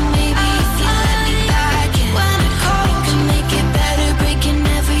thinking maybe if you let me back in, when I call, we can make it better, breaking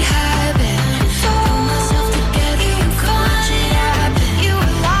every habit. Pull myself together, you could watch it happen. You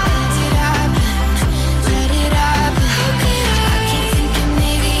were lying, let it happen, let it happen. I keep thinking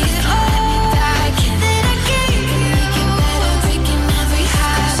maybe if you let me back in, that I gave you, make it better, breaking every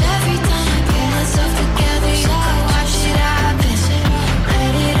habit. Every time I pull myself together, you could watch it happen.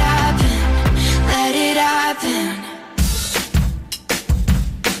 Let it happen, let it happen.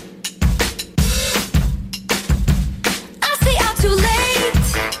 I stay out too late.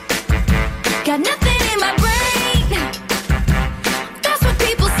 Got nothing in my brain. That's what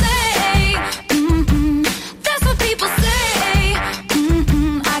people say. That's what people say.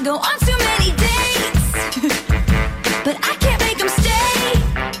 I go on too many dates, but I can't make them stay.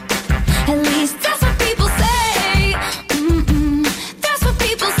 At least that's what people say. That's what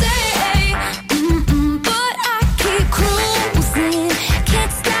people say. But I keep cruising,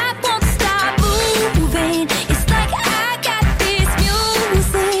 can't stop, won't stop moving. It's like I got this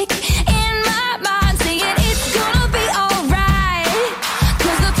music in my mind saying it's gonna be alright.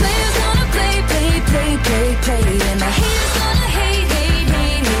 'Cause the player's gonna play, play, play, play, play. And the haters gonna hate, hate,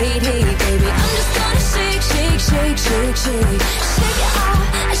 hate, hate, hate, baby. I'm just gonna shake, shake, shake, shake, shake. Shake it off,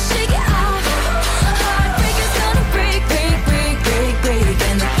 shake it off. Heartbreaker's gonna break, break, break, break, break.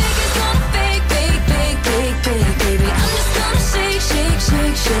 And the faker's gonna fake, fake, fake, fake, fake, baby. I'm just gonna shake, shake,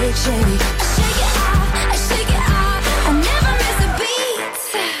 shake, shake, shake. Shake it off, shake it off. I never miss a beat.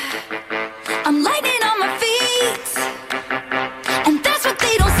 I'm lightning on my feet. And that's what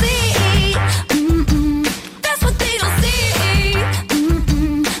they don't see. That's what they don't see.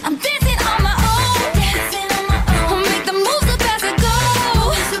 I'm dancing on my own. I'll make the moves up as I go.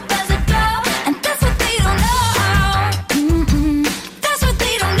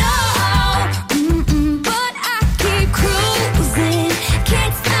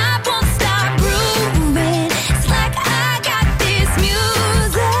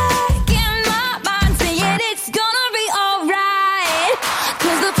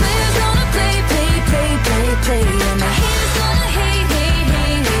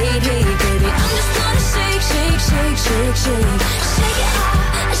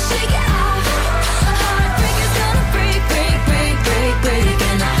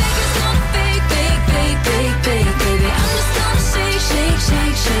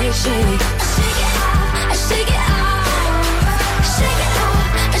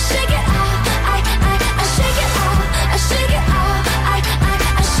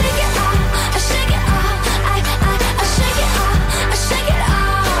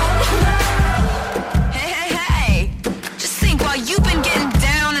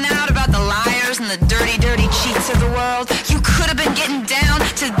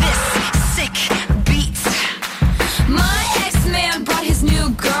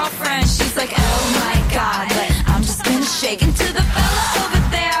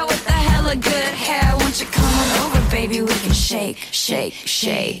 shake, shake,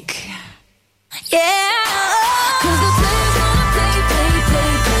 shake. Yeah, 'cause the players gonna play, play,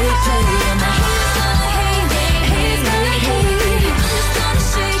 play, play, play, and my haters gonna hate, hate, hate, hate, hate. I'm just gonna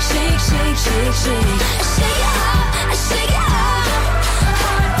shake, shake, shake, shake, shake. I shake it out, I shake it out.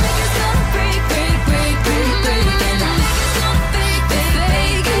 Heartbreakers gonna break, break, break, break, break, and the niggas gonna fake, fake,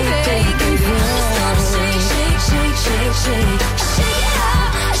 fake, fake, fake, fake. I'm just gonna shake, shake, shake, shake, shake. I shake it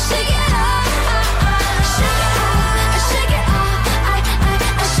out, I shake it out. I shake it out, I shake it out.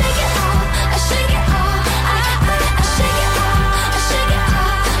 I shake it out, I shake it out. I shake it out, I shake it out. I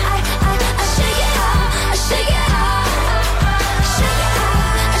shake it out, I shake it out. Shake it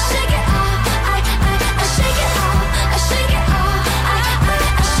out, I shake it out. I shake it out, I shake it out. I shake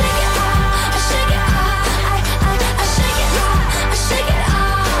it out, I shake it out. I shake it out, I shake it out.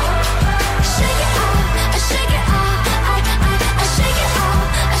 Shake it out, I shake it out. I shake it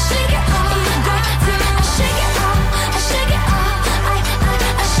out, I shake it out. You got to shake it out, I shake it out. I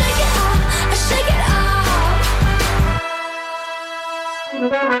shake it out, I shake it out.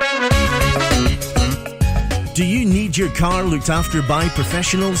 Do you need your car looked after by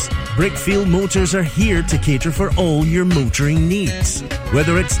professionals? Brickfield Motors are here to cater for all your motoring needs.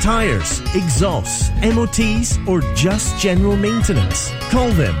 Whether it's tyres, exhausts, MOTs or just general maintenance, call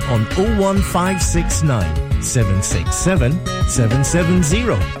them on 01569 767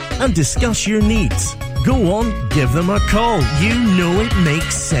 770 and discuss your needs. Go on, give them a call. You know it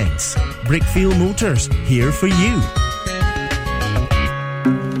makes sense. Brickfield Motors, here for you.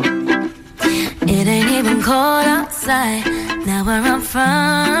 It ain't even cold outside, now where I'm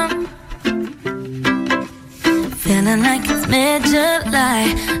from. Feeling like it's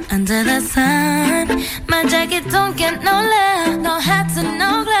mid-July, under the sun. My jacket don't get no love, no hats and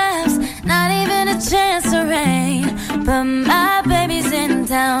no gloves, not even a chance to rain. But my baby's in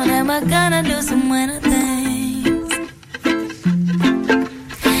town and we're gonna do some winter things.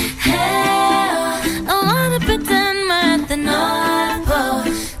 Hell, I wanna pretend we're at the North Pole,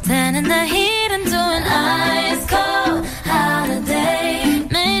 turning the heat into an ice cold holiday,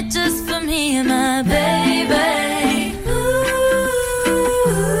 made just for me and my baby.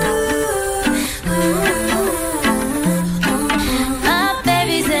 My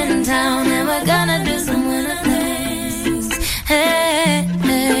baby's in town and we're gonna do some winter things. Hey,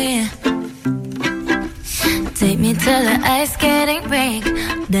 hey. Take me to the ice skating rink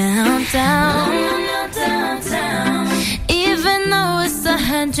downtown. Even though it's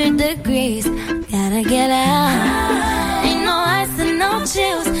 100 degrees, gotta get out. Ain't no ice and no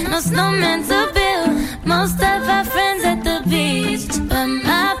chills, no snowman to build. Most of our friends at the beach, but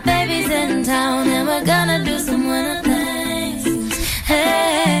my baby's in town and we're gonna do some winter things.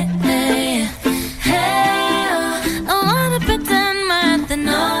 Hey, hey, hey, I wanna pretend we're at the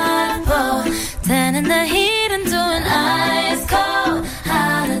North Pole, turning the heat into an ice cold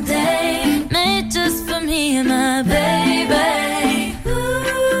holiday, made just for me and my baby.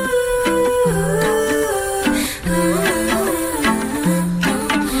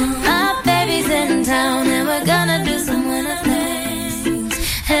 My baby's in town and we're gonna do some winter things.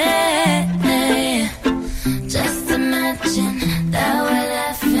 Hey, hey, just imagine that we're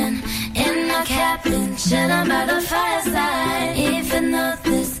laughing in a cabin, chilling by the fireside. Even though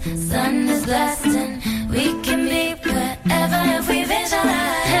this sun is blasting, we can be wherever if we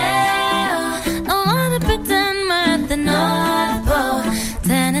visualize. Hell, I wanna pretend we're at the North Pole,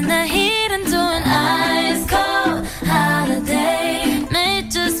 turning the heat into an ice cold holiday,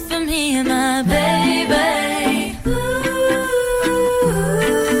 made just for me and my baby.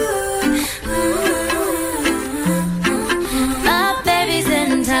 My baby's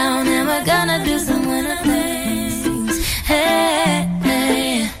in town and we're gonna do some winter things. Hey,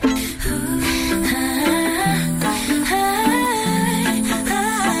 hey.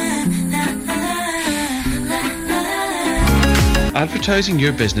 Advertising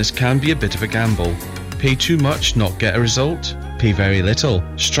your business can be a bit of a gamble. Pay too much, not get a result. Pay very little,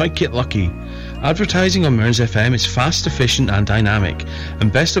 strike it lucky. Advertising on Mearns FM is fast, efficient and dynamic,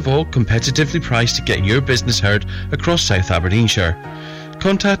 and best of all, competitively priced to get your business heard across South Aberdeenshire.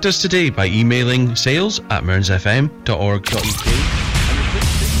 Contact us today by emailing sales@mearnsfm.org.uk.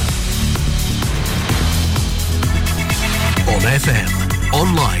 On FM,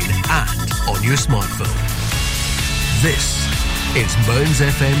 online and on your smartphone. This is Mearns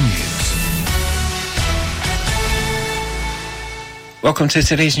FM News. Welcome to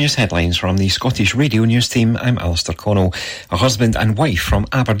today's news headlines from the Scottish Radio News team. I'm Alistair Connell. A husband and wife from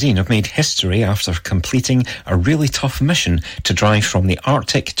Aberdeen have made history after completing a really tough mission to drive from the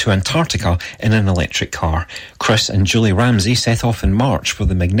Arctic to Antarctica in an electric car. Chris and Julie Ramsey set off in March for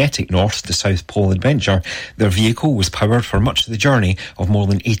the magnetic North to South Pole adventure. Their vehicle was powered for much of the journey of more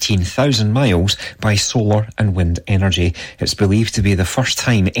than 18,000 miles by solar and wind energy. It's believed to be the first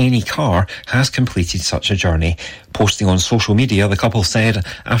time any car has completed such a journey. Posting on social media, the couple said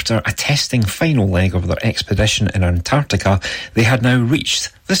after a testing final leg of their expedition in Antarctica, they had now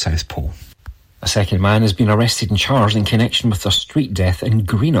reached the South Pole. A second man has been arrested and charged in connection with a street death in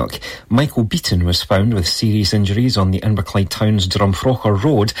Greenock. Michael Beaton was found with serious injuries on the Inverclyde Town's Drumfrocher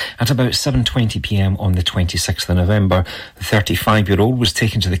Road at about 7:20pm on the 26th of November. The 35-year-old was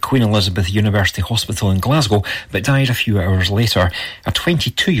taken to the Queen Elizabeth University Hospital in Glasgow, but died a few hours later. A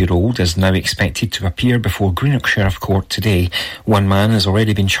 22-year-old is now expected to appear before Greenock Sheriff Court today. One man has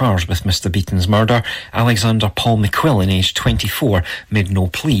already been charged with Mr Beaton's murder. Alexander Paul McQuillan, aged 24, made no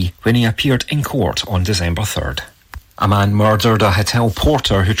plea when he appeared in court on December 3rd. A man murdered a hotel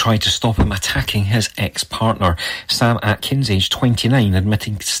porter who tried to stop him attacking his ex-partner. Sam Atkins, aged 29,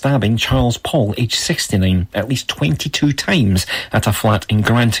 admitting stabbing Charles Paul, aged 69, at least 22 times at a flat in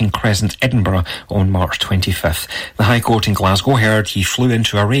Granton Crescent, Edinburgh, on March 25th. The High Court in Glasgow heard he flew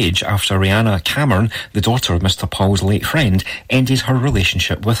into a rage after Rihanna Cameron, the daughter of Mr Paul's late friend, ended her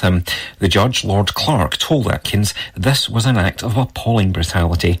relationship with him. The judge, Lord Clark, told Atkins this was an act of appalling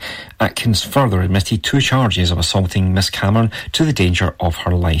brutality. Atkins further admitted 2 charges of assaulting Miss Cameron to the danger of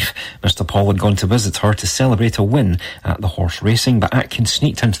her life. Mr Paul had gone to visit her to celebrate a win at the horse racing, but Atkins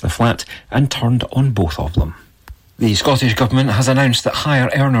sneaked into the flat and turned on both of them. The Scottish Government has announced that higher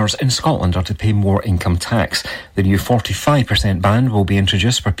earners in Scotland are to pay more income tax. The new 45% band will be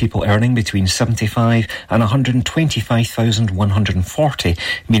introduced for people earning between $75,000 and $125,140,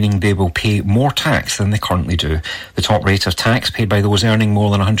 meaning they will pay more tax than they currently do. The top rate of tax paid by those earning more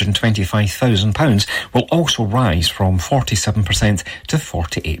than £125,000 will also rise from 47% to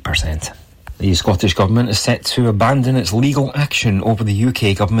 48%. The Scottish Government is set to abandon its legal action over the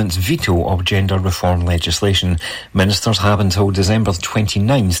UK Government's veto of gender reform legislation. Ministers have until December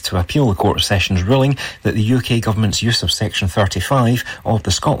 29th to appeal the Court of Session's ruling that the UK Government's use of Section 35 of the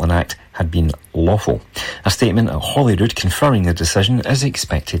Scotland Act had been lawful. A statement at Holyrood confirming the decision is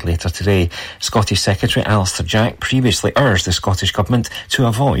expected later today. Scottish Secretary Alistair Jack previously urged the Scottish Government to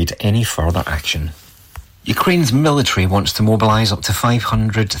avoid any further action. Ukraine's military wants to mobilise up to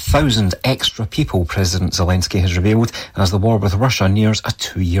 500,000 extra people, President Zelensky has revealed, as the war with Russia nears a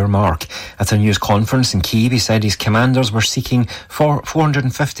 2-year mark. At a news conference in Kyiv, he said his commanders were seeking for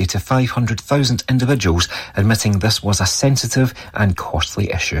 450 to 500,000 individuals, admitting this was a sensitive and costly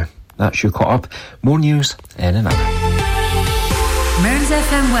issue. That's you caught up. More news in an hour. Mearns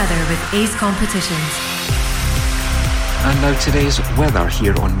FM weather with Ace Competitions. And now today's weather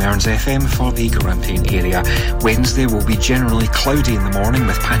here on Mearns FM for the Grampian area. Wednesday will be generally cloudy in the morning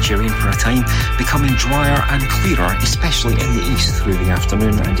with patchy rain for a time, becoming drier and clearer, especially in the east through the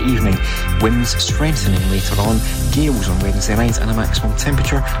afternoon and evening. Winds strengthening later on, gales on Wednesday night and a maximum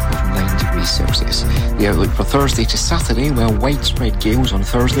temperature of 9 degrees Celsius. The outlook for Thursday to Saturday, well, widespread gales on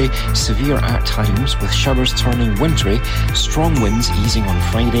Thursday, severe at times with showers turning wintry, strong winds easing on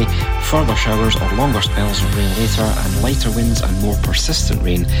Friday, further showers or longer spells of rain later, and lighter winds and more persistent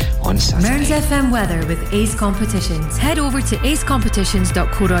rain on Saturday. Mearns FM weather with Ace Competitions. Head over to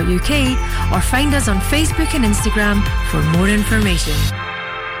acecompetitions.co.uk or find us on Facebook and Instagram for more information.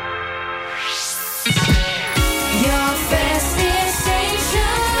 Your festive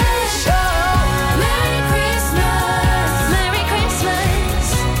station. Merry Christmas, Merry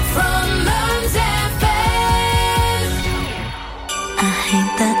Christmas from Mearns FM. I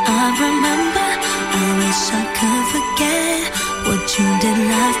hate that I remember. I wish I could forget what you did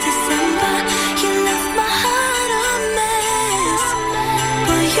last December. You left my heart a mess,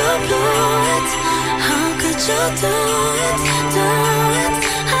 but you blew it. How could you do it? Do it?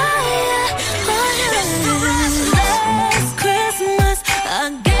 Last Christmas I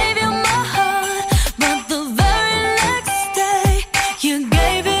gave you my heart, but the very next day you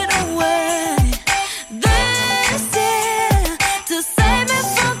gave it away. This year, to save me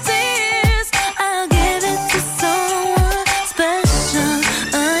from tears, I'll give it to someone special.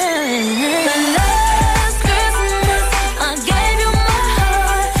 The last Christmas I gave you my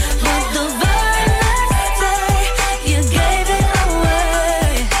heart, but the very next day you gave it away.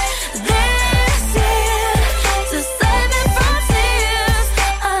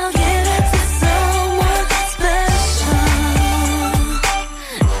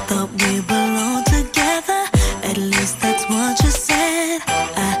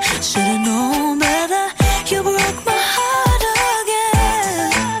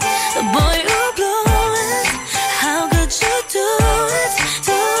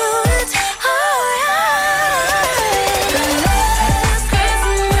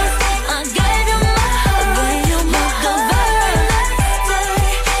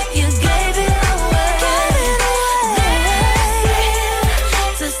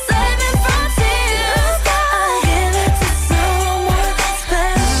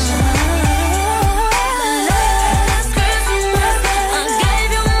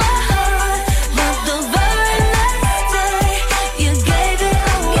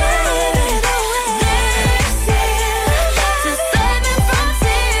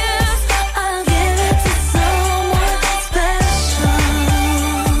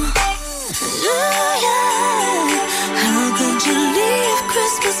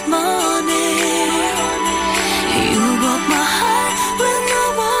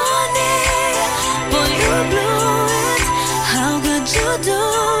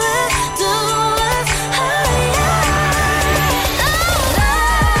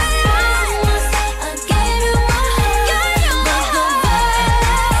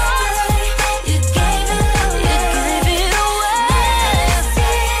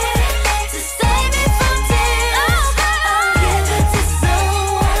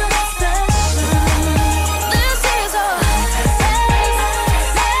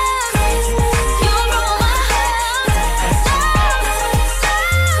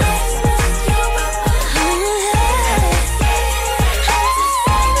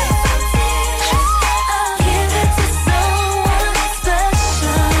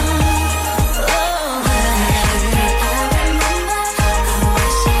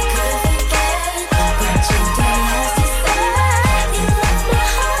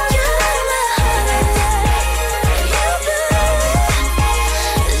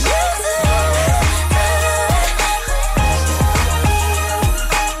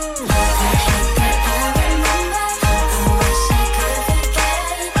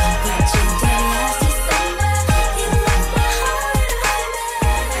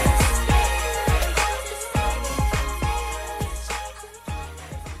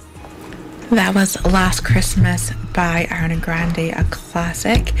 That was Last Christmas by Ariana Grande, a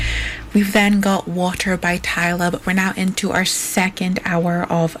classic. We've then got Water by Tyler, but we're now into our second hour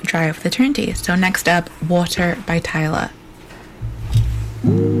of Drive with Eternity. So next up, Water by Tyler.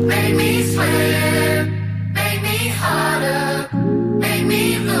 Make me sweat, make me harder, make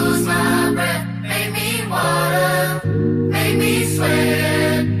me lose my breath, make me water, make me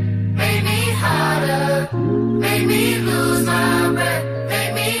sweat, make me harder, make me lose my breath,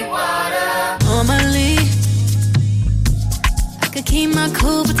 make me water. Normally, I could keep my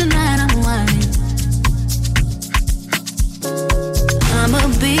cool, but tonight I'm whining. I'ma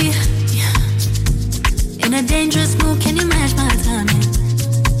be in a dangerous mood, can you match my timing?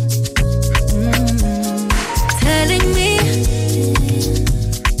 Telling me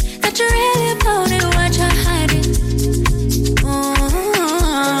that you're really about it, what you're hiding.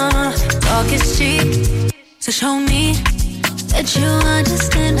 Talk is cheap, so show me that you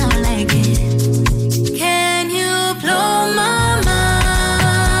understand how I like it. Can you blow my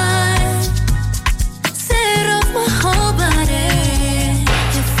mind? Set off my whole body.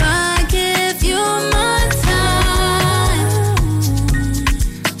 If I give you my time,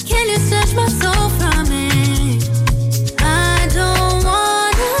 can you search my soul from it? I don't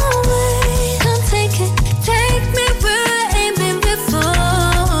wanna wait. Come take it, take me where I ain't been before.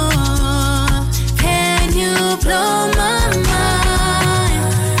 Can you blow my mind?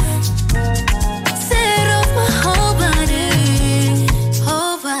 Set off my whole body,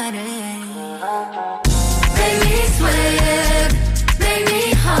 whole body. Make me sweat, make me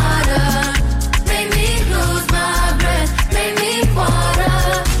harder, make me lose my breath, make me water,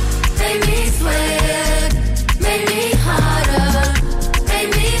 make me sweat, make me harder, make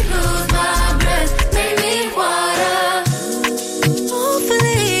me lose my breath, make me water.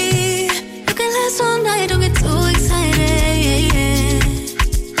 Hopefully, you can last all night, don't get too excited.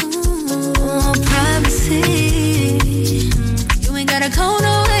 Privacy, you ain't gotta go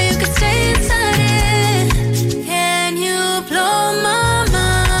nowhere, you can stay inside it. Can you blow my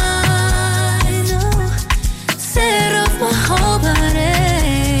mind? Set off my whole body.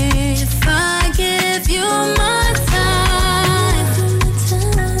 If I give you my time,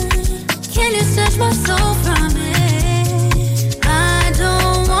 can you search my soul from it? I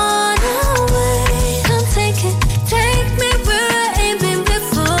don't wanna wait. Come take it, take me where I ain't been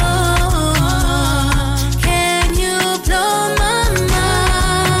before. Can you blow my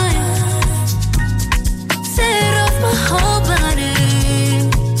mind? Set off my whole body,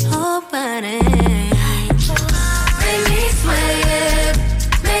 whole body. Make me sweat,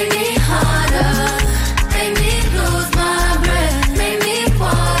 make me harder, make me lose my breath, make me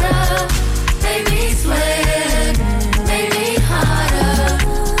water, make me sweat, make me harder,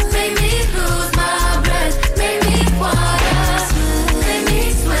 make me lose my breath, make me water, make me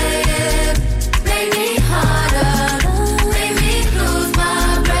sweat, make me harder, make me lose my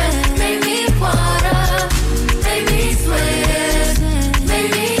breath, make me water, make me sweat, make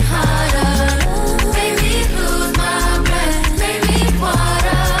me harder, make me lose my breath, make me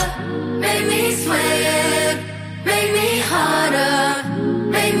water, make me sweat, make me harder,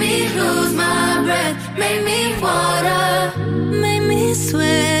 make me lose my breath, make me water, Make me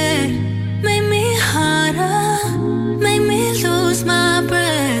sweat, make me harder, make me lose my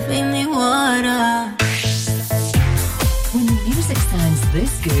breath, make me water. When the music sounds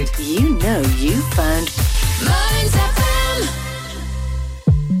this good, you know you found Minds FM.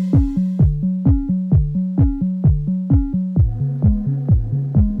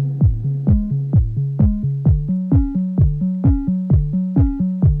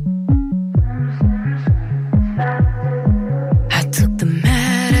 I took the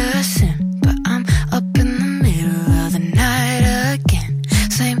medicine, but I'm up in the middle of the night again.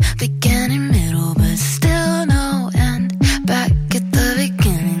 Same beginning, middle, but still no end. Back at the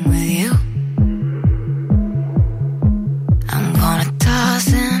beginning with you.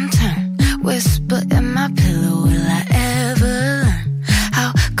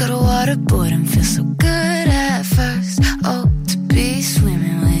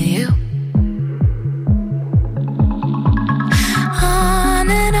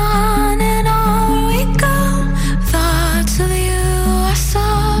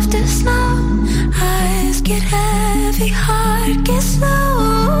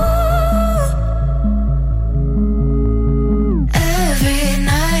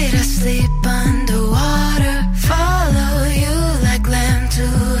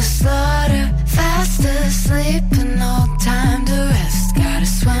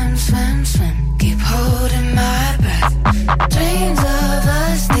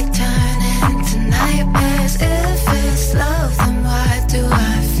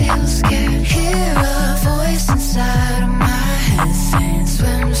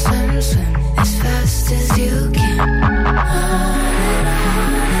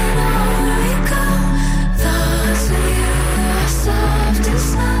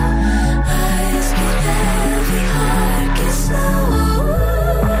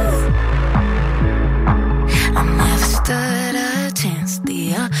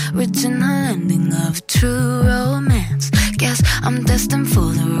 rich in the ending of true romance. Guess I'm destined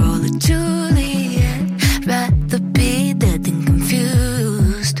for the role of Juliet. Rather be dead than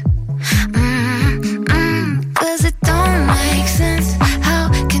confused. Cause it don't make sense. How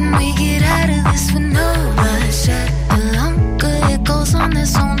can we get out of this with no bloodshed? The longer it goes on,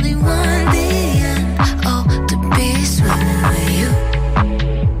 there's only one the end. Oh, to be swimming with you.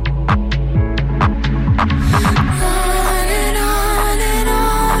 On and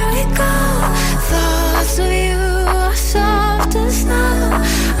on we go. Thoughts of you are soft as snow.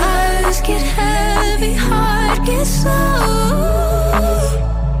 Eyes get heavy, heart gets slow.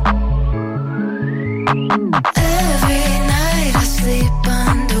 Every night I sleep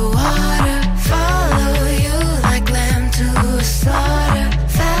underwater. Follow you like lamb to a slaughter.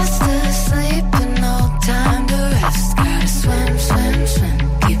 Fast asleep with no time to rest. Gotta swim, swim, swim.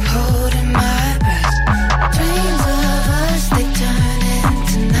 Keep holding my breath. Dreams of us, they turn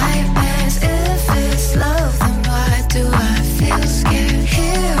into nightmares. If it's love, then why do I feel scared?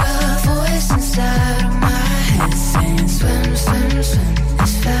 Hear a voice inside of my head saying swim, swim, swim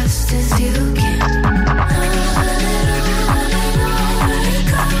as fast as you can.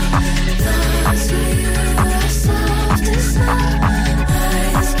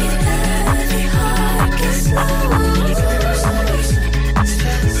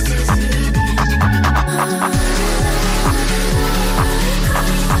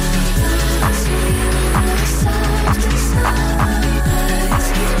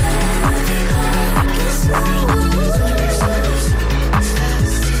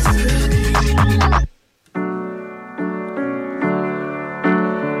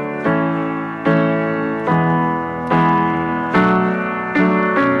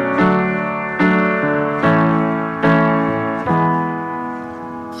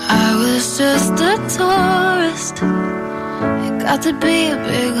 Got to be a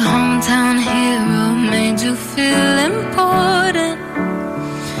big hometown hero, made you feel important.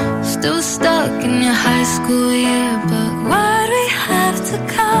 Still stuck in your high school year, but why'd we have to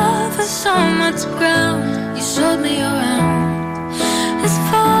cover so much ground? You showed me around. As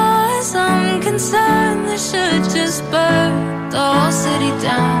far as I'm concerned, they should just burn the whole city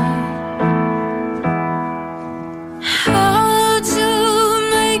down. How'd you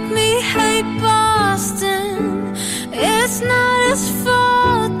make me hate Boston? It's not his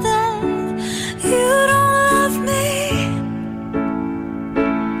fault that you don't love me.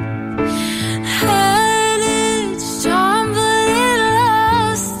 Had its charm, but it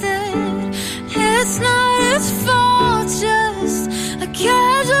lost it. It's not his fault, just a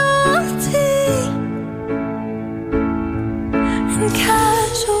casualty. And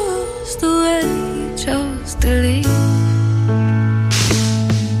casual's the way you chose to leave.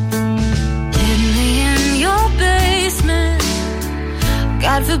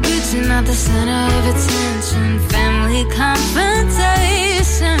 God forbid you're not the center of attention. Family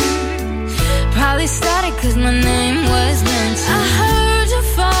confrontation. Probably started cause my name was mentioned. I heard your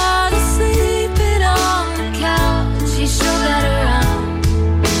father sleeping on the couch. He showed that around.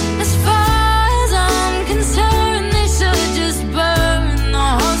 As far as I'm concerned, they should just burn the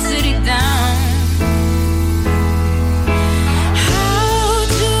whole city down.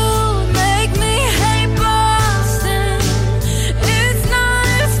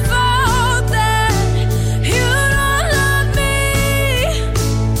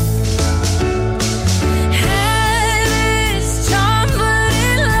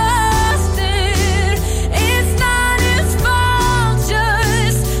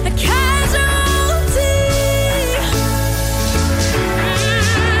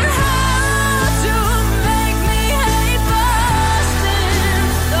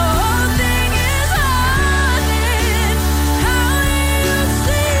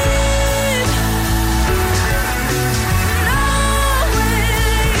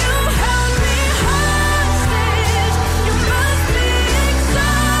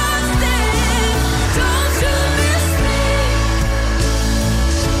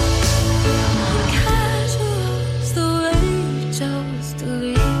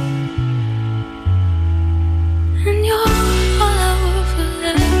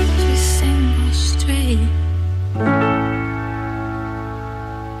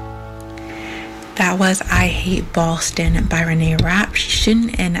 Was I Hate Boston by Renee Rapp. She's shooting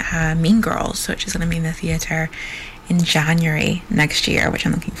in Mean Girls, which is going to be in the theatre in January next year, which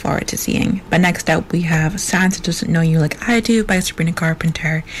I'm looking forward to seeing. But next up we have Santa Doesn't Know You Like I Do by Sabrina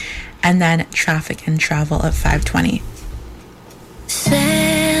Carpenter, and then Traffic and Travel at 5:20.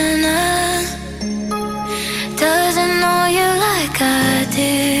 Santa doesn't know you like I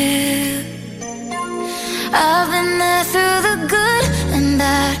do. I've been there through the good and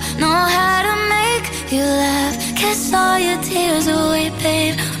bad. kiss all your tears away,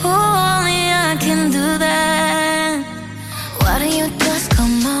 babe. Oh, only I can do that. Why don't you just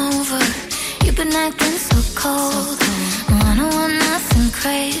come over? You've been acting so cold. No, I don't want nothing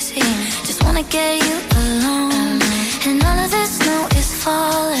crazy. Just wanna get you alone. And all of this snow is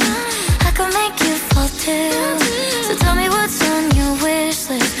falling. I could make you fall too. So tell me what's on your wish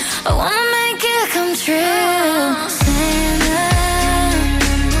list. I wanna make it come true. Santa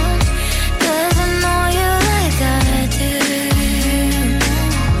doesn't know you like I do.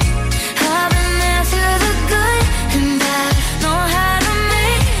 I've been there through the good and bad. Know how to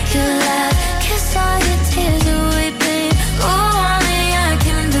make you laugh. Kiss all your tears away, babe. Oh, only I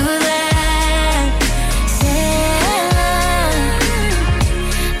can do that. Santa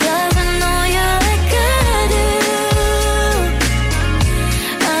doesn't know you like I do.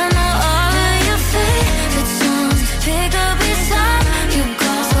 I know all of your favorite songs. Pick up each time you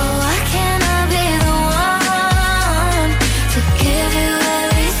go. So why can't I be the one to give you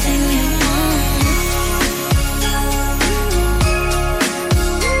everything you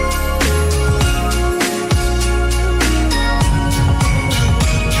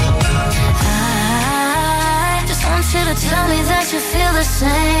I just want you to tell me that you feel the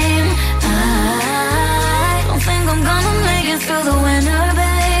same. I don't think I'm gonna make it through the winter,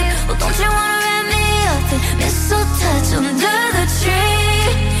 babe. Well, don't you wanna wrap me up in mistletoe under the tree?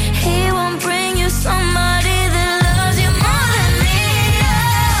 He won't bring you somebody that loves you more than me.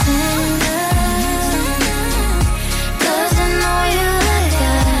 Santa doesn't know you like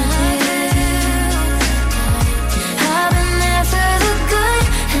I do. I've been there through the good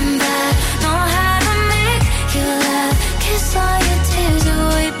and bad. Know how to make you laugh. Kiss all your tears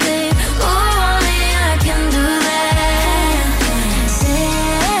away, babe. Oh, only I can do that.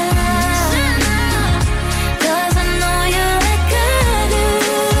 Santa doesn't know you like I do.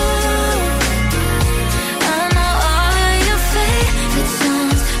 I know all of your favorite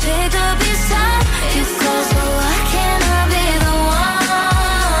songs. Pick up each time you go. So why can't I be the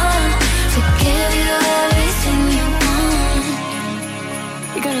one to give you everything you want?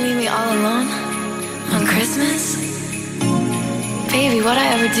 You're gonna leave me all alone on Christmas? Baby, what'd I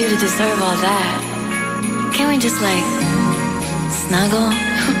ever do to deserve all that? Can't we just like snuggle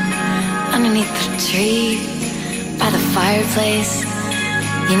underneath the tree, by the fireplace?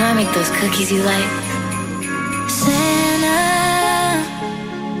 You know I make those cookies you like. Santa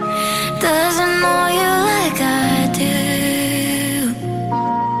doesn't know you like I do.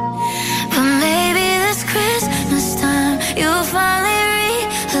 But maybe this Christmas time you'll finally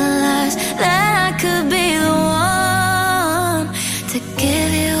realize that I could be the one to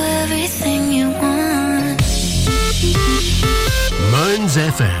give you everything you want. Mearns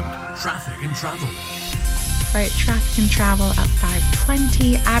FM. Traffic and travel. Right, traffic and travel at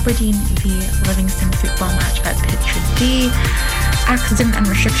 5:20. Aberdeen v Livingston football match at Pitchford D. Accident and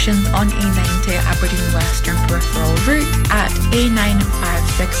restrictions on A90 Aberdeen Western Peripheral Route at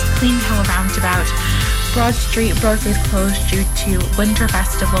A956 Clean Hill Roundabout. Broad Street, Broadway closed due to Winter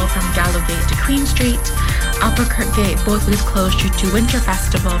Festival from Gallowgate to Queen Street. Upper Kirkgate, both ways closed due to Winter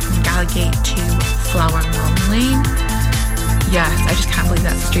Festival from Gallowgate to Flower Mill Lane. Yes, I just can't believe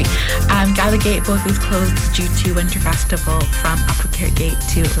that's the street. Gallowgate, both ways closed due to Winter Festival from Upper Kirkgate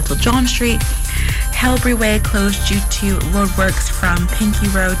to Little John Street. Helbury Way closed due to roadworks from Pinkey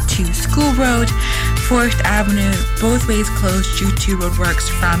Road to School Road. Forest Avenue, both ways closed due to roadworks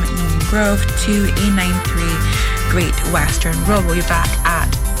from Union Grove to A93 Great Western Road. We'll be back at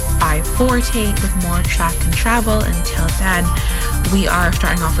 5:40 with more track and travel. Until then, we are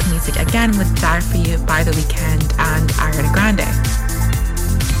starting off with music again with Die For You by The Weeknd and Ariana Grande.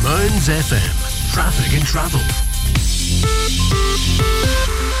 Mearns FM. Traffic and travel.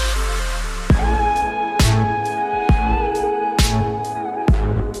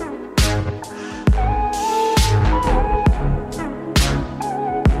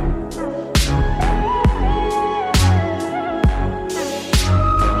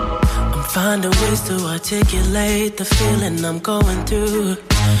 Finding ways to articulate the feeling I'm going through.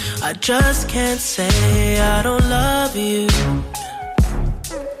 I just can't say I don't love you,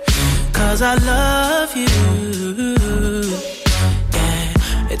 'cause I love you.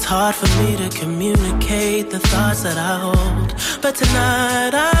 Yeah, it's hard for me to communicate the thoughts that I hold, but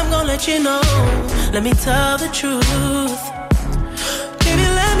tonight I'm gonna let you know. Let me tell the truth. Baby,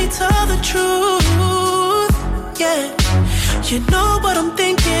 let me tell the truth. Yeah, you know what I'm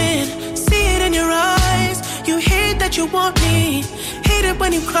thinking. See it in your eyes. You hate that you want me. Hate it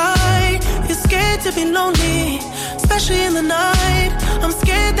when you cry. You're scared to be lonely, especially in the night. I'm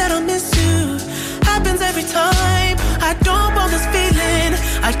scared that I'll miss you. Happens every time. I don't want this feeling.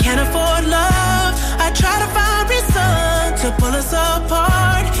 I can't afford love. I try to find reason pull us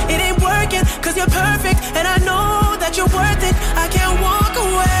apart. It ain't working, cause you're perfect, and I know that you're worth it. I can't walk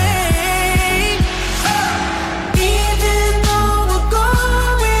away. Even though we're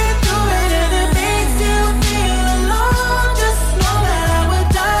going through it and it makes you feel alone, just know that I would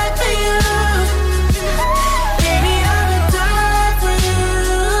die for you. Baby, I would die for you.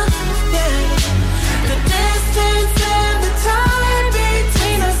 Yeah. The distance and the time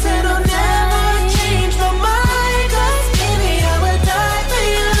between us, it'll never change my mind. Cause baby, I would die for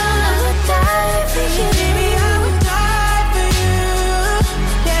you. I would die for you. Baby, I would die for you.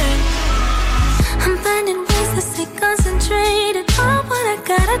 Yeah. I'm finding ways to stay concentrated on what I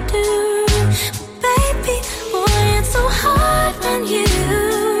gotta do. Baby, boy, it's so hard on you.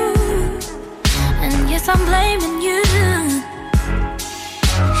 And yes, I'm blaming you.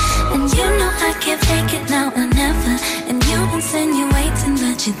 And you know I can't fake it now or never. And you insinuating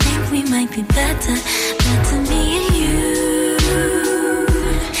that you think we might be better. Better me and you.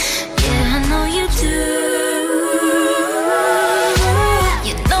 Yeah, I know you do.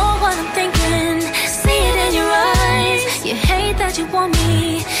 You know what I'm thinking. See it in your eyes. You hate that you want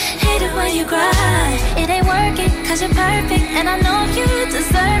me. Hate it when you cry. It ain't working cause you're perfect. And I know you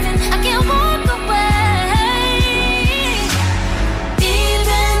deserve it. I can't walk away.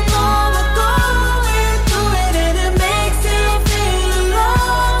 Even though we're going through it and it makes you feel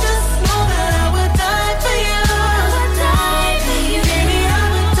alone, just know that I would die for you. I would die for you. Baby, I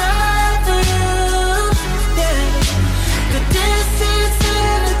would die for you. Yeah. The distance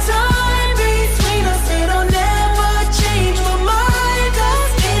and the time between us, it'll never change my mind.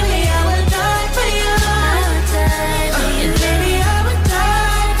 Cause baby, I would die for you. I would die for you. Baby, I would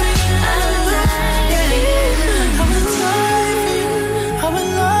die for you. I would die for you. I would die for you. I would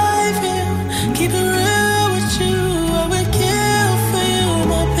lie for you. Keep it real with you. I would kill for you,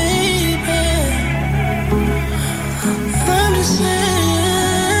 my baby. I'm just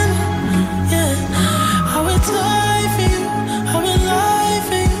saying, yeah. I would die for you. I would lie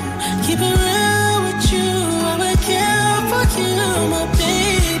for you. Keep it real with you. I would kill for you, my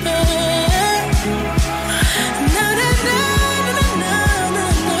baby. Na na na na na na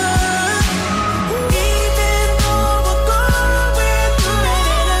na. Even though we're going through it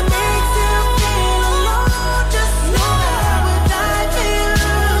and it makes you feel alone, just know that I would die for you.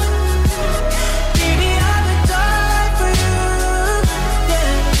 Baby, I would die for you.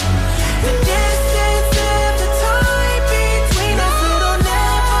 Yeah. The distance and the time between us, it'll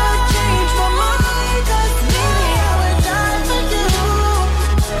never change my mind. Cause baby, I would die for you.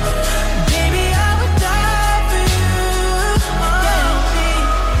 Baby, I would die for you.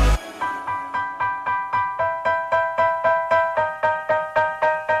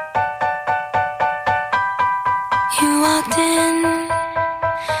 You walked in,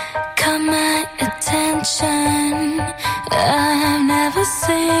 caught my attention. I've never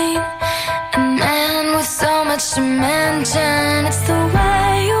seen a man with so much dimension. It's the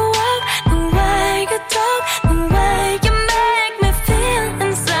way you walk, the way you talk, the way you make me feel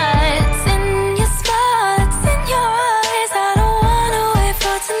inside. It's in your smile, it's in your eyes. I don't wanna wait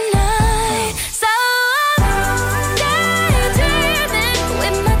for tonight. So I'm daydreaming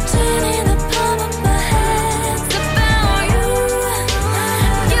with my chin in the palm of my hands about you,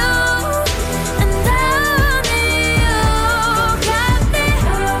 you, and only you. Got me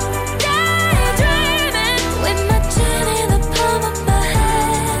daydreaming with my chin in the palm of my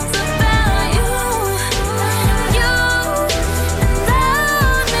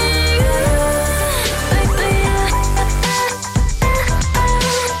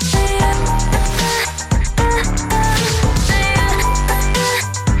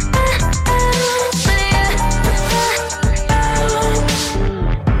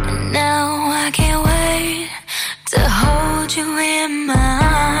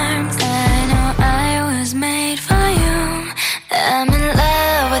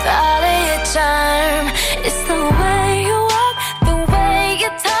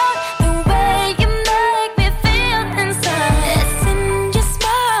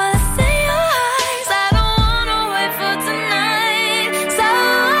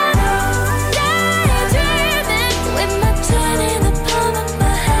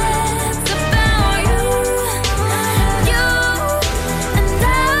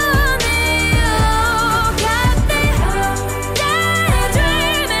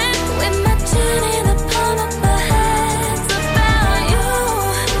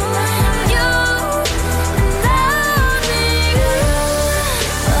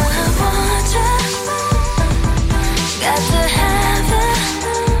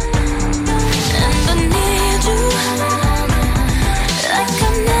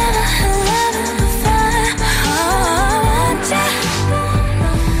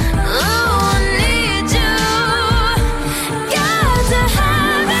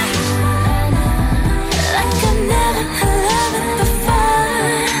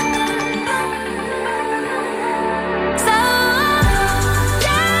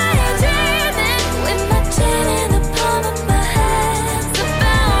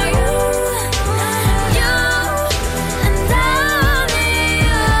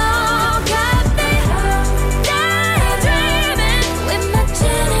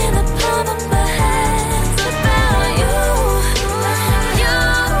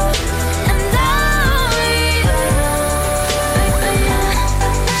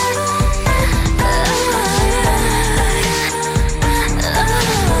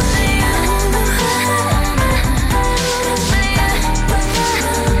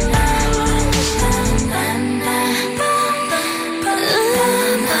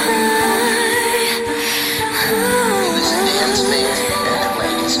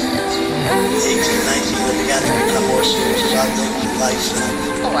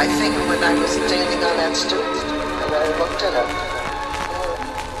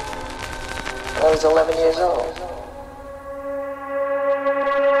I was 11 years old.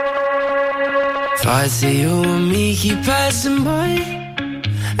 Thoughts of you and me keep passing by,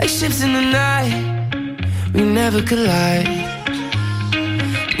 like ships in the night, we never collide.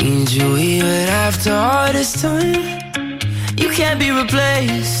 Need you even after all this time. You can't be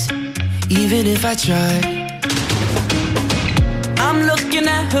replaced, even if I try. I'm looking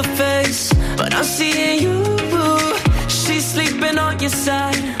at her face, but I'm seeing you. She's sleeping on your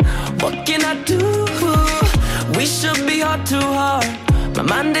side. What can I do? We should be heart to heart. My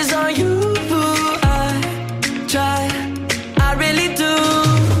mind is on you. I try, I really do.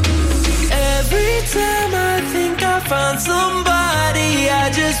 Every time I think I found somebody,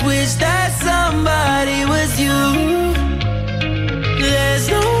 I just wish that somebody was you. There's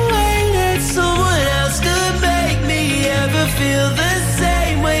no way that someone else could make me ever feel the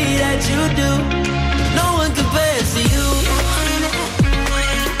same way that you do. No one compares to you.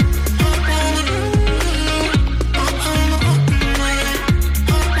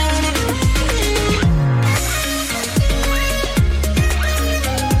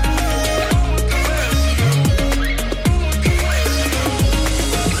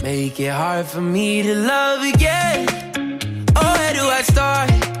 Make it hard for me to love again. Oh, where do I start?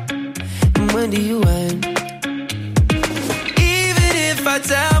 And when do you end? Even if I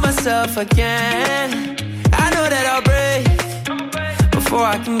tell myself I can, I know that I'll break before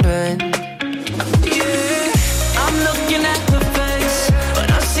I can bend. Yeah, I'm looking at her face, but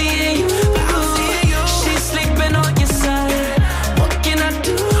I'm seeing you. She's sleeping on your side. What can I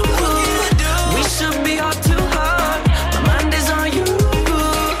do? We should be heart to heart. My mind is on you.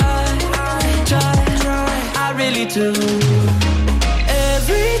 I really do.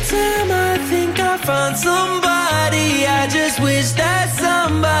 Every time I think I found somebody, I just wish that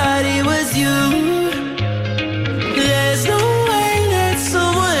somebody was you. There's no way that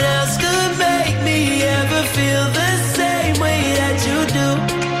someone else could make me ever feel the same way that you do.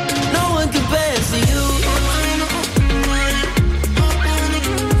 No one compares to you.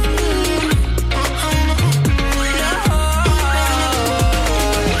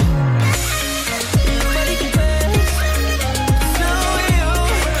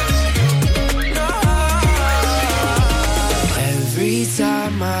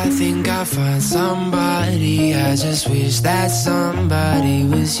 I think I find somebody, I just wish that somebody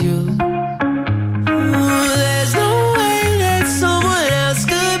was you. There's no way that someone else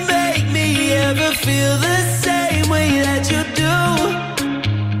could make me ever feel the same way that you do.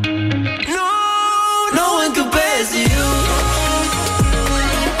 No one compares to you.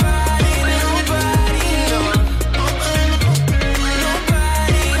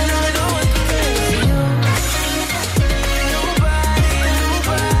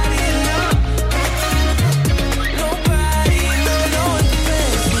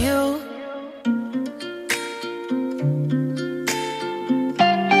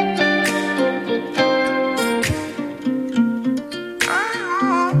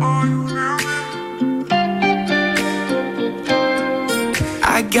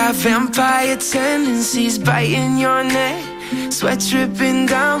 Got vampire tendencies biting your neck, sweat dripping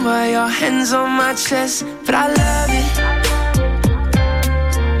down while your hands on my chest. But I love it,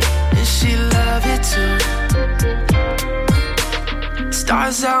 and she love it too.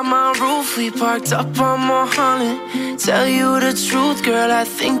 Stars out my roof, we parked up on Mulholland. Tell you the truth, girl, I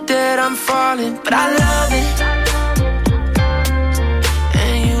think that I'm falling. But I love it,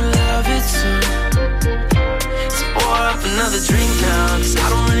 and you love it too. Pour up another drink now, cause I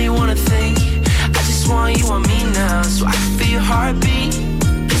don't really wanna think. I just want you on me now, so I can feel your heartbeat.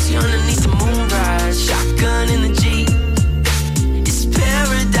 Kiss you underneath the moonrise, shotgun in the Jeep. It's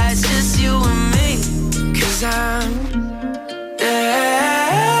paradise, just you and me. Cause I'm daydreaming,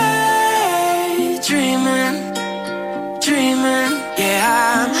 dreaming. Yeah,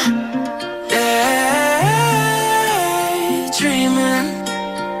 I'm daydreaming,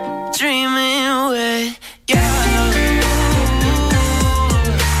 dreaming away.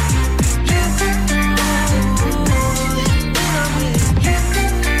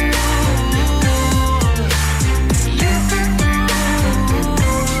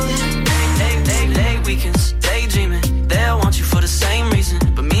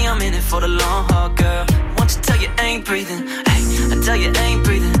 For the long haul, girl. Won't you tell you ain't breathing? Hey, I tell you ain't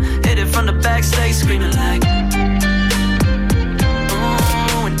breathing. Hit it from the backstage, screaming like,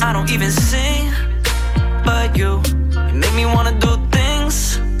 and I don't even sing, but you make me wanna do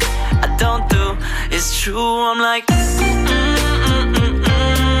things I don't do. It's true, I'm like,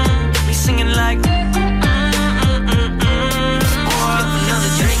 me singing like, pour up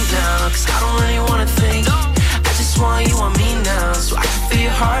another drink now, cause I don't really wanna think. I just want you on me now, so I can feel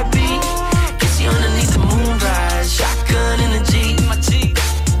your heartbeat. Kiss you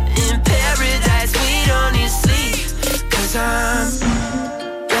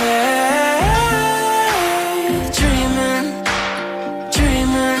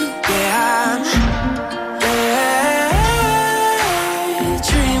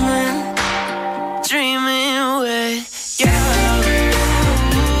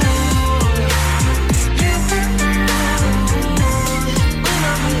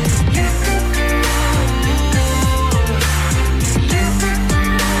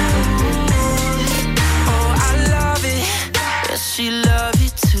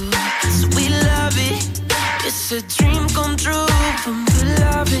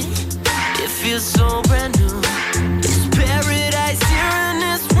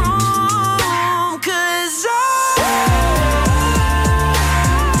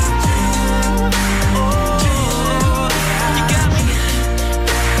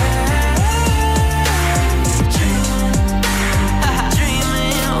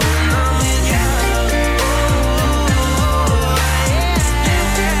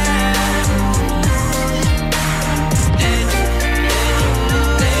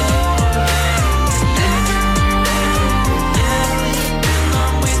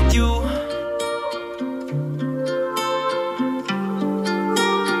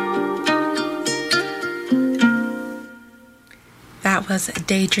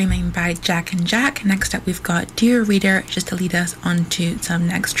Daydreaming by Jack and Jack. Next up we've got Dear Reader, just to lead us on to some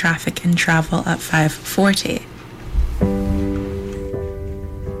next traffic and travel at 5:40.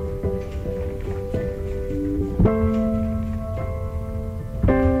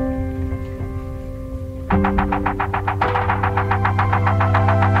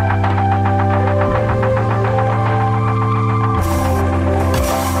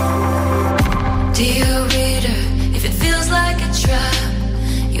 Dear reader, if it feels like a trap,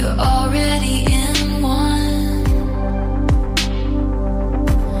 you're already in one.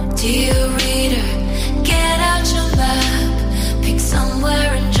 Dear reader, get out your map, pick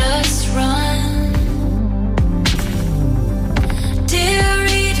somewhere and just run. Dear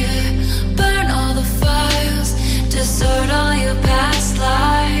reader, burn all the files, desert all your past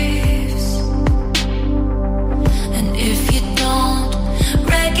lives. And if you don't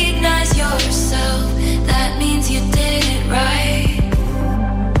recognize yourself, that means you did it right.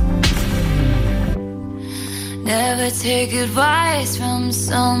 Never take advice from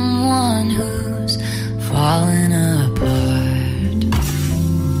someone who's falling apart.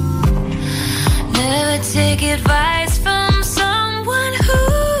 Never take advice from someone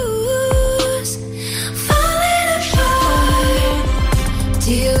who's falling apart.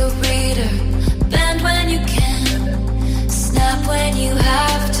 Dear reader, bend when you can, snap when you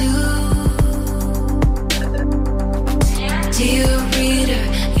have to. Dear reader,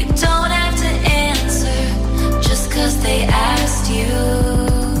 you don't have to answer just 'cause they asked you.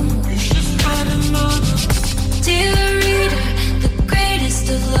 Dear reader, the greatest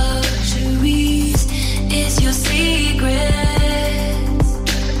of luxuries is your secret.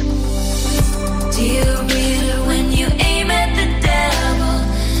 Dear reader, when you aim at the devil,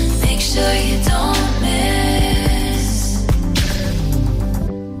 make sure you don't miss.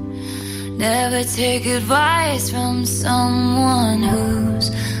 Never take advice from someone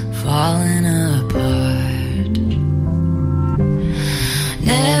who's falling apart.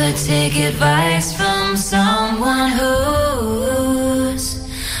 Never take advice from someone who's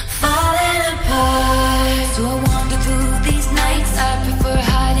falling apart. So I wander through these nights, I prefer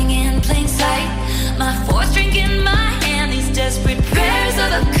hiding in plain sight. My fourth drink in my hand, these desperate prayers of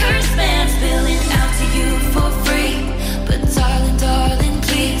a cursed man spilling out to you for free. But darling, darling,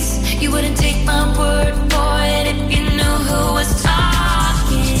 please, you wouldn't take my word for it if you knew who was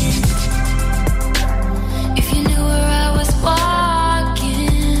talking. If you knew where I was walking,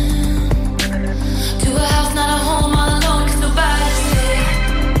 to a house, not a home, all alone, 'cause nobody's there.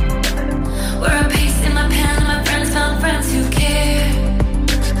 Where I'm pacing my pen and my friends found friends who care.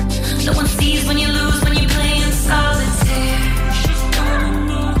 No one sees when you lose, when you play in solitaire.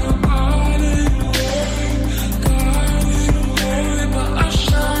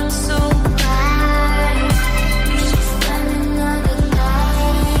 I'm so glad. Just another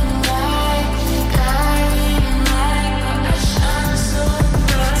lying, but I shine so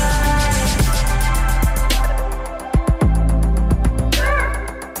bright.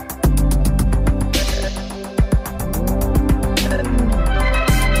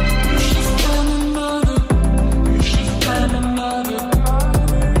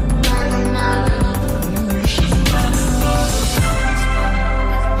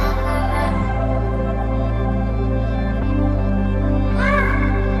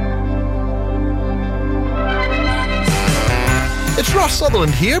 It's Ross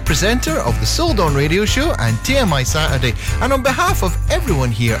Sutherland here, presenter of the Sold On Radio Show and TMI Saturday. And on behalf of everyone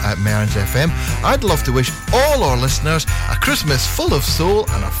here at Mearns FM, I'd love to wish all our listeners a Christmas full of soul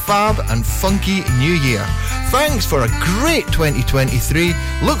and a fab and funky new year. Thanks for a great 2023.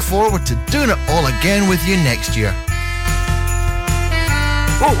 Look forward to doing it all again with you next year.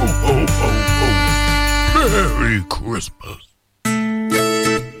 Ho, ho, ho, ho. Merry Christmas.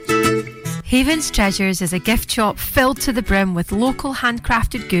 Haven's Treasures is a gift shop filled to the brim with local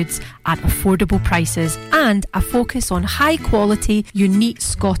handcrafted goods at affordable prices and a focus on high quality, unique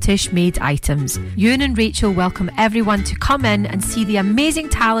Scottish made items. Ewan and Rachel welcome everyone to come in and see the amazing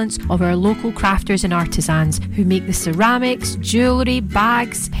talents of our local crafters and artisans who make the ceramics, jewellery,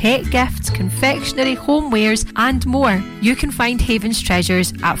 bags, pet gifts, confectionery, homewares and more. You can find Haven's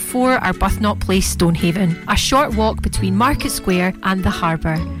Treasures at 4 Arbuthnot Place, Stonehaven, a short walk between Market Square and the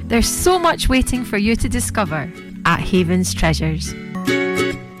harbour. There's so much waiting for you to discover at Haven's Treasures.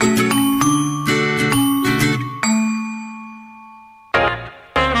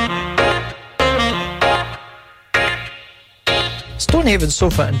 Stonehaven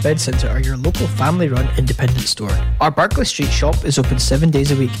Sofa and Bed Centre are your local family-run independent store. Our Berkeley Street shop is open 7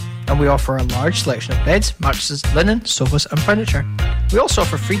 days a week, and we offer a large selection of beds, mattresses, linen, sofas and furniture. We also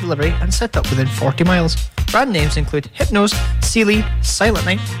offer free delivery and set up within 40 miles. Brand names include Hypnose, Sealy, Silent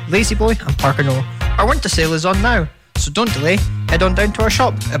Night, Lazy Boy and Parker Knoll. Our winter sale is on now, so don't delay. Head on down to our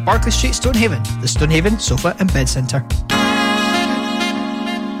shop at Berkeley Street, Stonehaven, the Stonehaven Sofa and Bed Centre.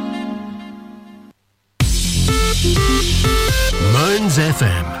 Mearns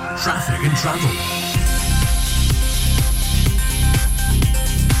FM, traffic and travel.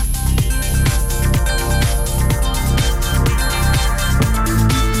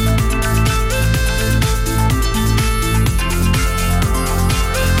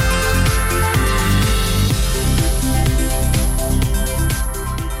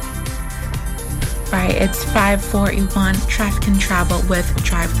 Right, it's 5:41. Traffic and travel with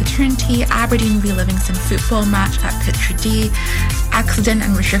Drive the Trinity. Aberdeen v Livingston football match at Pitcher D. Accident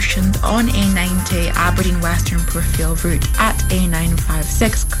and restrictions on A90 Aberdeen Western Poorfield route at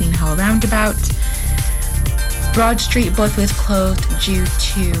A956 Clean Hill roundabout. Broad Street both ways closed due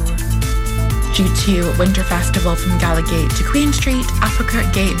to Winter Festival from Gallagate to Queen Street.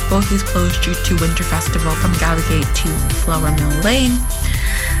 Uppercut Gate both ways closed due to Winter Festival from Gallagate to Flower Mill Lane.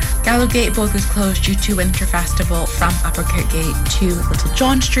 Gallowgate both was closed due to Winter Festival from Uppercut Gate to Little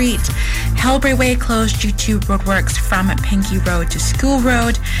John Street. Helbury Way closed due to roadworks from Pinkey Road to School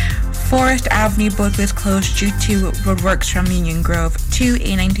Road. Forest Avenue both was closed due to roadworks from Union Grove to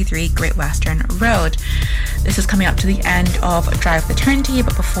A93 Great Western Road. This is coming up to the end of Drive the Trinity,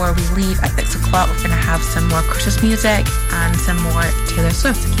 but before we leave at 6 o'clock, we're going to have some more Christmas music and some more Taylor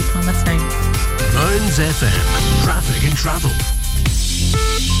Swift, so keep on listening. Mearns FM, traffic and travel.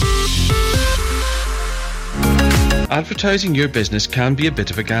 Advertising your business can be a bit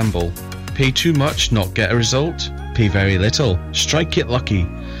of a gamble. Pay too much, not get a result. Pay very little, strike it lucky.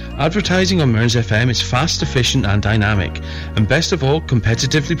 Advertising on Mearns FM is fast, efficient and dynamic, and best of all,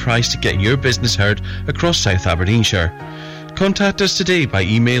 competitively priced to get your business heard across South Aberdeenshire. Contact us today by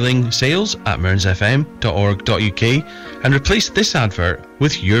emailing sales@mearnsfm.org.uk and replace this advert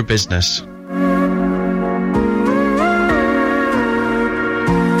with your business.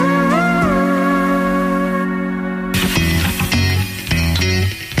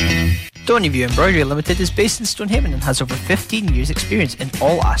 Stoneyview Embroidery Limited is based in Stonehaven and has over 15 years experience in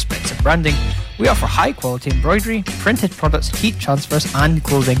all aspects of branding. We offer high quality embroidery, printed products, heat transfers and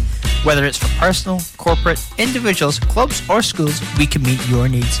clothing. Whether it's for personal, corporate, individuals, clubs or schools, we can meet your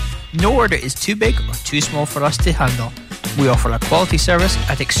needs. No order is too big or too small for us to handle. We offer a quality service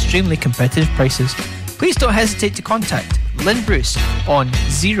at extremely competitive prices. Please don't hesitate to contact Lynn Bruce on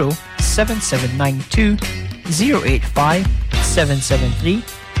 07792 085 773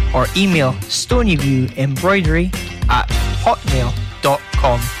 or email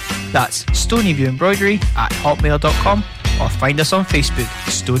stonyviewembroidery@hotmail.com. That's stonyviewembroidery@hotmail.com or find us on Facebook,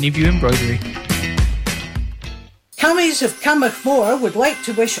 Stonyview Embroidery. Cammies of Cammachmore would like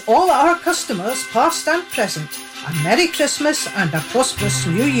to wish all our customers, past and present, a Merry Christmas and a prosperous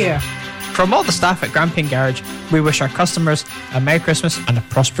New Year. From all the staff at Grampian Garage, we wish our customers a Merry Christmas and a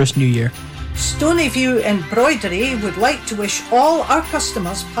prosperous New Year. Stonyview Embroidery would like to wish all our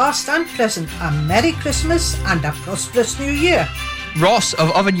customers, past and present, a Merry Christmas and a prosperous New Year. Ross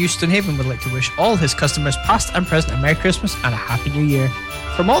of Oven Use Stonehaven would like to wish all his customers, past and present, a Merry Christmas and a Happy New Year.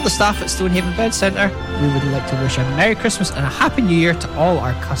 From all the staff at Stonehaven Bed Centre, we would like to wish a Merry Christmas and a Happy New Year to all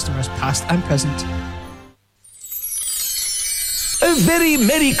our customers, past and present. A very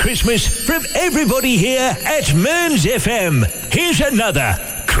Merry Christmas from everybody here at Mearns FM. Here's another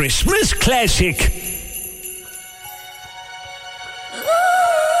Christmas classic.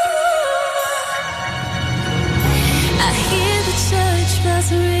 I hear the church bells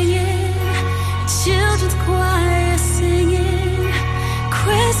ringing, children's choir singing,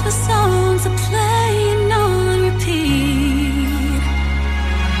 Christmas songs are playing on repeat.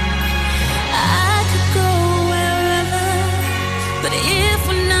 I could go wherever, but if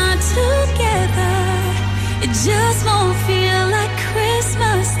we're not together, it just won't feel like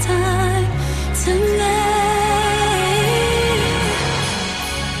Christmas time tonight.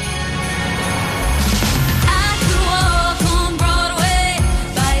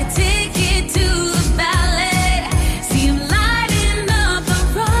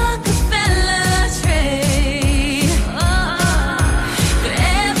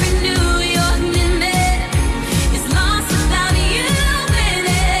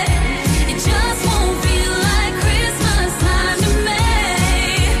 Christmas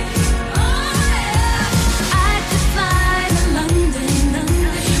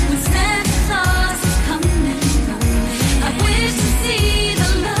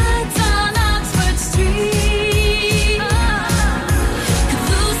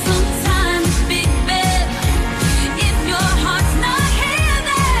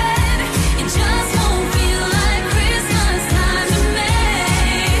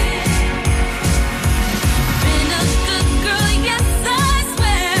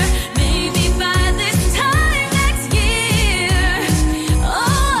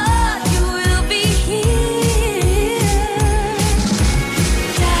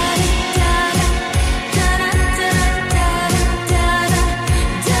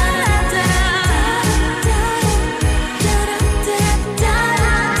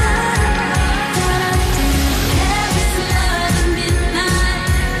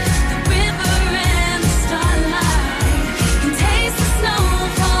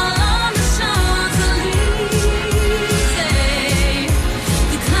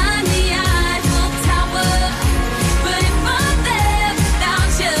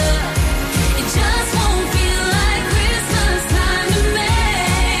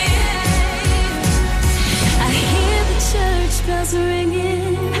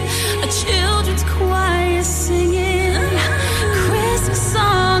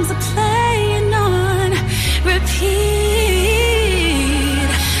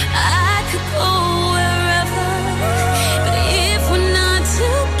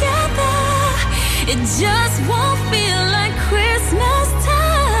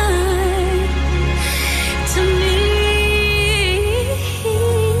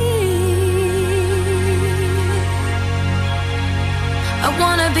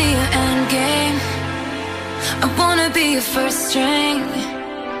be your first string.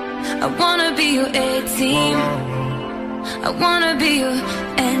 I wanna be your A-team. I wanna be your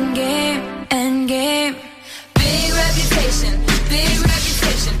end game, end game. Big reputation, big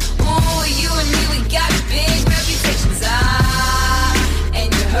reputation. Ooh, you and me, we got big reputations. And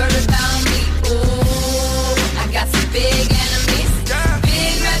you heard about me. Ooh, I got some big enemies.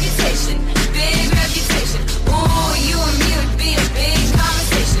 Big reputation, big reputation. Ooh, you and me would be a big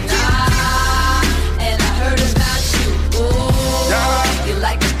conversation. And I heard about you. Ooh, you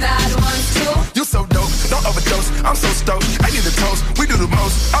like the bad ones too. You so dope, don't overdose. I'm so stoked. I need a toast. We do the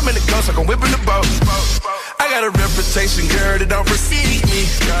most. I'm in the ghost like I'm whipping the boat. I got a reputation, girl, that don't precede me.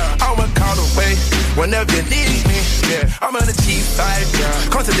 I'm a call away whenever you need me. Yeah, I'm on the G side,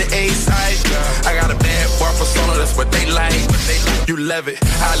 come to the A side. I got a bad boy persona, that's what they like. You love it,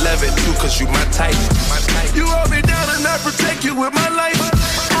 I love it too, cause you my type. You hold me down and I protect you with my life.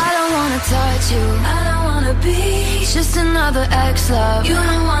 I don't wanna touch you, I don't wanna be just another ex-love you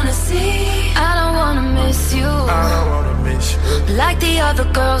don't wanna see. I don't wanna miss you, I don't wanna miss you like the other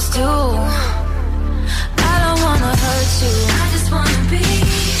girls do. I don't wanna hurt you, I just wanna be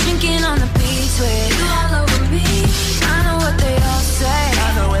drinking on the beach with you all over me. I know what they all say, I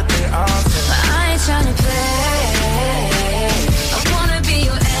know what they all say, but I ain't tryna play. I wanna be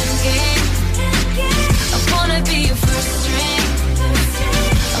your end game. I wanna be your first string.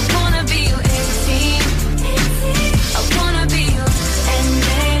 I wanna be your A-team. I wanna be your end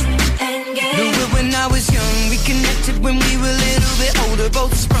game, end game. Knew it when I was young, we connected when we were a little bit older,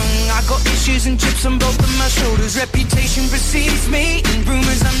 both sprung. I got issues and chips on both of my shoulders. Reputation precedes me, and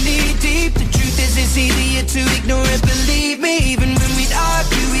rumors I'm knee deep. The truth is it's easier to ignore it, believe me. Even when we'd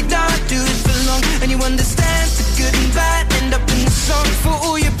argue, we'd not do it for long. And you understand the good and bad end up in the song. For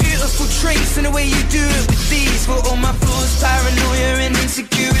all your beautiful traits and the way you do it with these. For all my flaws, paranoia and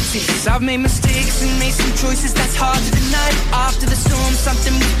insecurities. I've made mistakes and made some choices that's hard to deny. After the storm,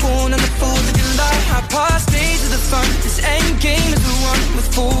 something was born on the 4th of July. Our past days of the fun, this end game is the one with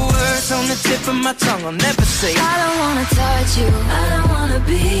 4 words on the tip of my tongue. I'll never say I don't wanna touch you, I don't wanna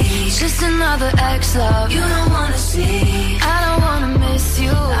be just another ex-love you don't wanna see. I don't wanna miss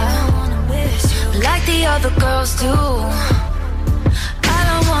you, I don't wanna miss you like the other girls do. I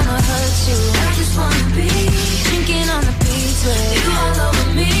don't wanna hurt you, I just wanna be drinking on the beach with you all over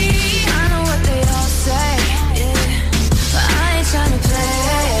me. I know what they all say, yeah, but I ain't tryna play.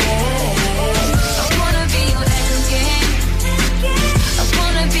 I wanna be your end game. I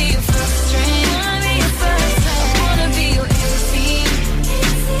wanna be your first string. I wanna be your A-team.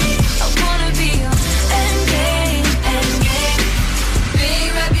 I wanna be your end game, end game. Big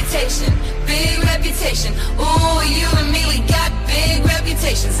reputation, big reputation. Ooh, you and me, we got big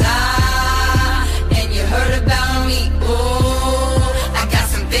reputations. And you heard about me. Ooh, I got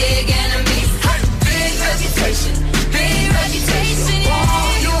some big enemies. Big reputation, big reputation.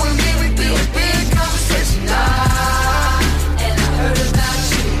 Ooh, you and me, we be a big conversation. And I heard about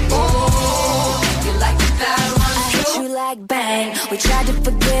you. Ooh, you like the bad ones too. I hit you like bang. We tried to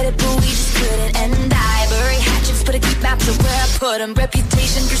forget it, but we just couldn't. And I bury hatchets, but I keep maps of where I put them.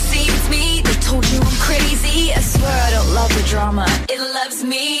 Reputation precedes me. They told you I'm crazy. I swear I don't love the drama. It loves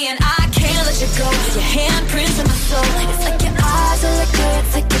me, and I can't let you go. Your handprints in my soul. It's like your eyes are liquid,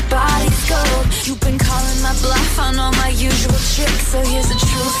 it's like your body's gold. You've been calling my bluff on all my usual tricks, so here's the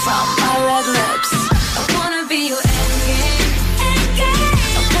truth from my red lips. I wanna be your end game.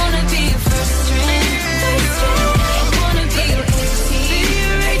 I wanna be your first string. I wanna be your A-team.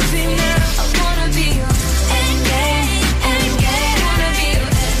 I wanna be your end game, end game. I wanna be your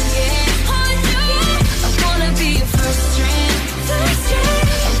end game. I wanna be your first string.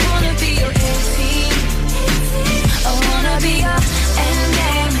 I wanna be your A-team. I wanna be your end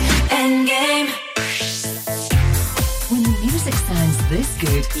game, end game. When the music sounds this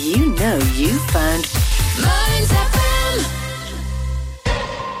good, you know you found Minds FM.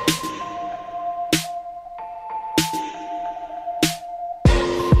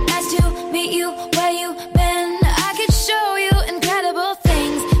 Nice to meet you where you been. I could show you incredible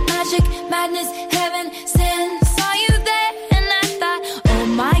things. Magic, madness, heaven, sin. Saw you there and I thought, oh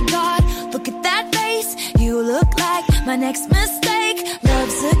my God, look at that face. You look like my next mistake.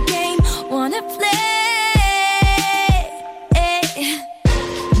 Love's a game, wanna play.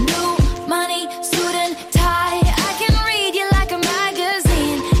 New money, suit and tie. I can read you like a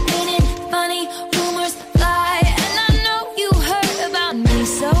magazine. Ain't it funny? Rumors fly. And I know you heard about me.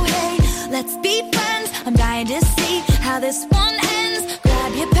 So hey, let's be friends. I'm dying to see how this one ends.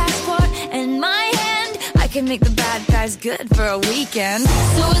 Grab your passport and my hand. I can make the bad guys good for a weekend.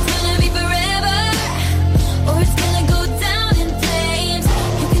 So it's gonna be forever, or it's gonna go down in flames.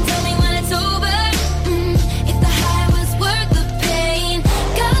 You can tell me when it's over. If the high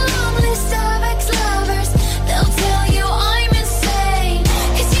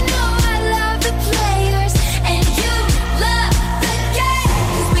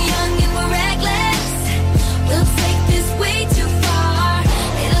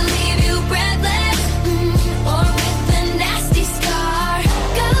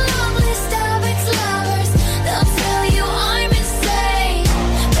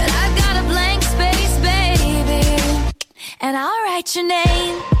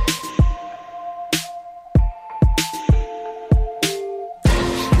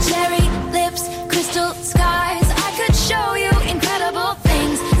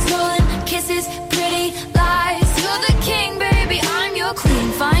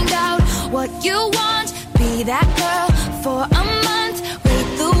what you want. Be that girl for a month. Wait,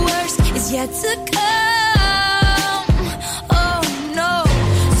 the worst is yet to come. Oh no,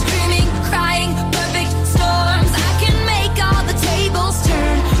 screaming, crying, perfect storms. I can make all the tables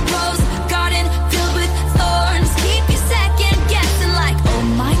turn. Rose garden filled with thorns. Keep you second guessing like, oh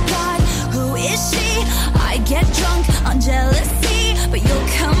my God, who is she? I get drunk on jealousy, but you'll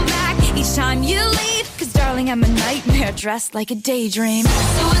come back each time you leave. Cause darling, I'm a nightmare dressed like a daydream.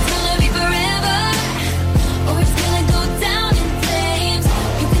 So it's gonna be forever, or it's gonna go down in flames.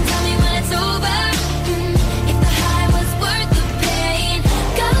 You can tell me when it's over, if the high was worth the pain.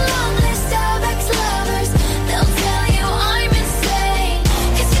 Got a long list of ex-lovers, they'll tell you I'm insane.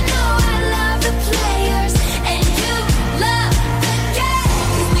 Cause you know I love the players, and you love the game.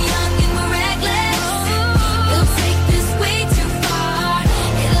 Cause we're young and we're reckless, we'll take this way too far.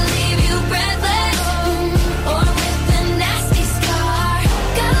 It'll leave you breathless, or with a nasty scar.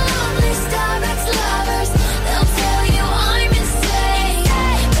 Got a long list of ex-lovers, they'll tell you I'm insane.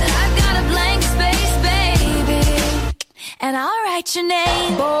 But I've got a blank space, baby, and I'll write your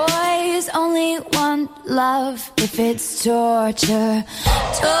name. Boys only want love if it's torture.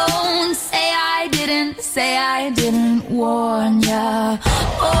 Don't say I didn't warn ya.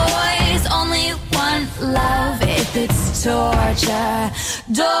 Boys only want love if it's torture.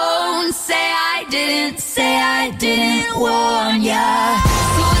 Don't say I didn't warn ya.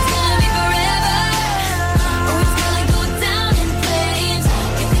 So it's gonna be forever, or it's gonna go down in flames.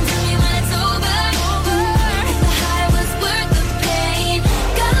 You can tell me when it's over, if the high was worth the pain.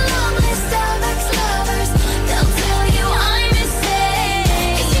 Got a long list of ex-lovers, they'll tell you I'm insane.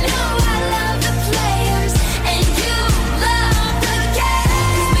 Cause you know I love the players, and you love the game.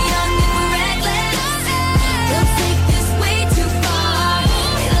 Cause we're young and we're reckless, we'll take this way too far.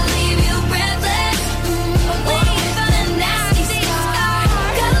 It'll leave you breathless, or with a nasty scar.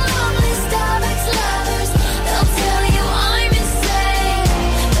 Got a long list of ex-lovers, they'll tell you I'm insane.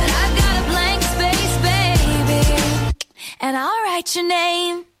 But I've got a blank space, baby, and I'll write your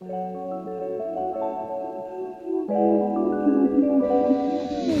name.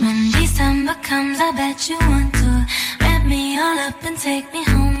 When December comes, I bet you want to wrap me all up and take me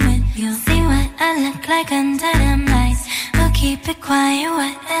home with you. See what I look like under them lights. We'll keep it quiet,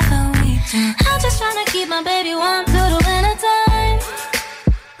 whatever we do. I'm just trying to keep my baby warm through the winter time.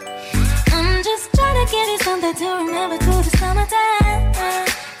 I'm just trying to give you something to remember through the summertime.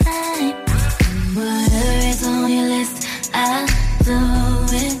 Whatever is on your list, I'll do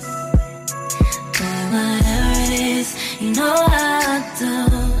it. But whatever it is, you know I'll do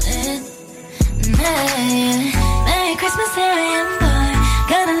it. Merry Christmas, here I am, boy.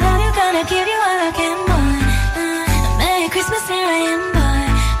 Gonna love you, gonna give you all I can, boy. Merry Christmas, here I am, boy.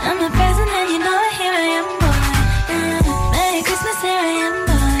 I'm the present and you know it, here I am, boy. Merry Christmas, here I am,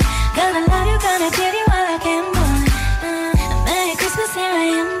 boy. Gonna love you, gonna give you all I can, boy. Merry Christmas, here I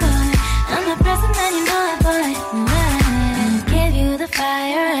am, boy. I'm the present and you know it, boy. I'll give you the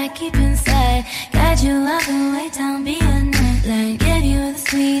fire I keep inside. Guide you all the way down beyond nightlight. Give you the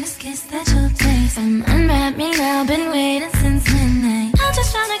sweetest kiss that you'll taste. Unwrap me now, been waiting since midnight. I'm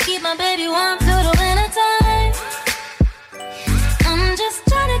just trying to keep my baby warm through the winter time. I'm just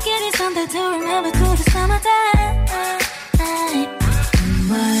trying to give you something to remember through the summertime.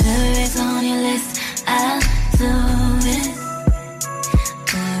 Whatever is on your list, I'll do it.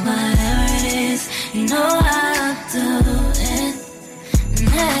 But whatever it is, you know I'll do it.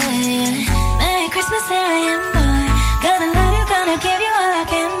 Merry Christmas, here I am, boy. Gonna love you, gonna give you all I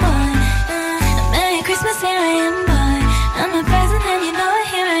can, boy. Merry Christmas, here I am, boy. I'm the present and you know it,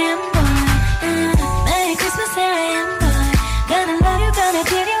 here I am, boy. Merry Christmas, here I am, boy. Gonna love you, gonna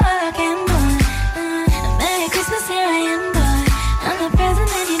give you all I can, boy. Merry Christmas, here I am, boy. I'm the present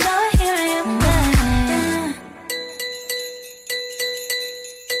and you know it, here I am, boy.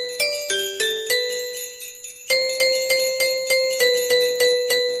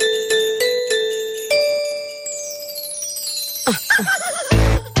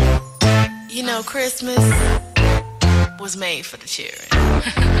 You know, Christmas was made for the children.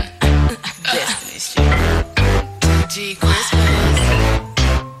 Destiny's children. G Christmas,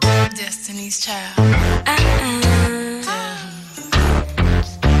 Destiny's child.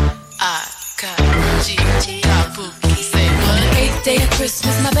 Day of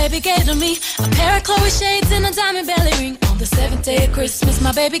Christmas, my baby gave to me a pair of Chloe shades and a diamond belly ring. On the 7th day of Christmas,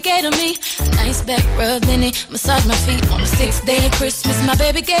 my baby gave to me a nice back rub, then he massaged my feet. On the 6th day of Christmas, my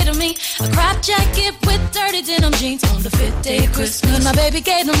baby gave to me a crop jacket with dirty denim jeans. On the 5th day of Christmas, my baby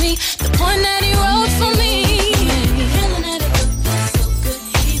gave to me the poem that he wrote for me. Feeling that it feels so good,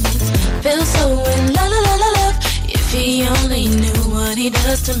 feels so in love, love, love, love. If If he only knew what he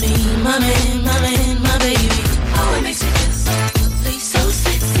does to me, my man, my man, my baby. Oh, it makes me feel so lovely, so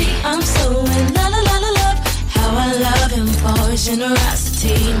sexy. I'm so in la la la la love. How I love him for his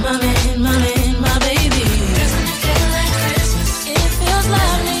generosity, my man, my man, my baby. Doesn't it feel like Christmas? It feels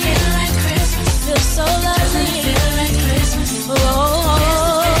lovely. Feel like Christmas. Feels so lovely. Doesn't it feel like Christmas? Oh,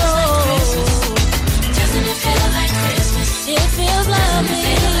 doesn't it feel like Christmas? It feels lovely.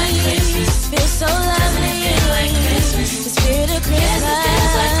 Feel like Christmas. Feels so lovely. Feel like Christmas. The spirit of Christmas. Yes, it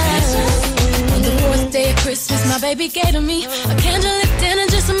feels like Christmas. On the fourth day of Christmas, my baby gave to me a candlelit dinner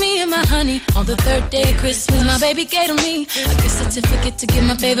just for me and my honey. On the third day of Christmas, my baby gave to me a gift certificate to get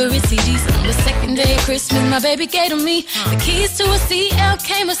my favorite CDs. On the second day of Christmas, my baby gave to me the keys to a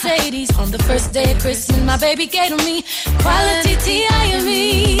CLK Mercedes. On the first day of Christmas, my baby gave to me quality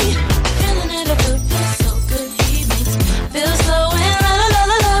T.I.M.E. Feeling it up, feels so good, he makes me feel so in la la la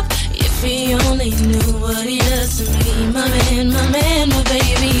la love. If he only knew what he does to me, my man, my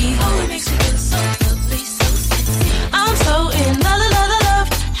baby.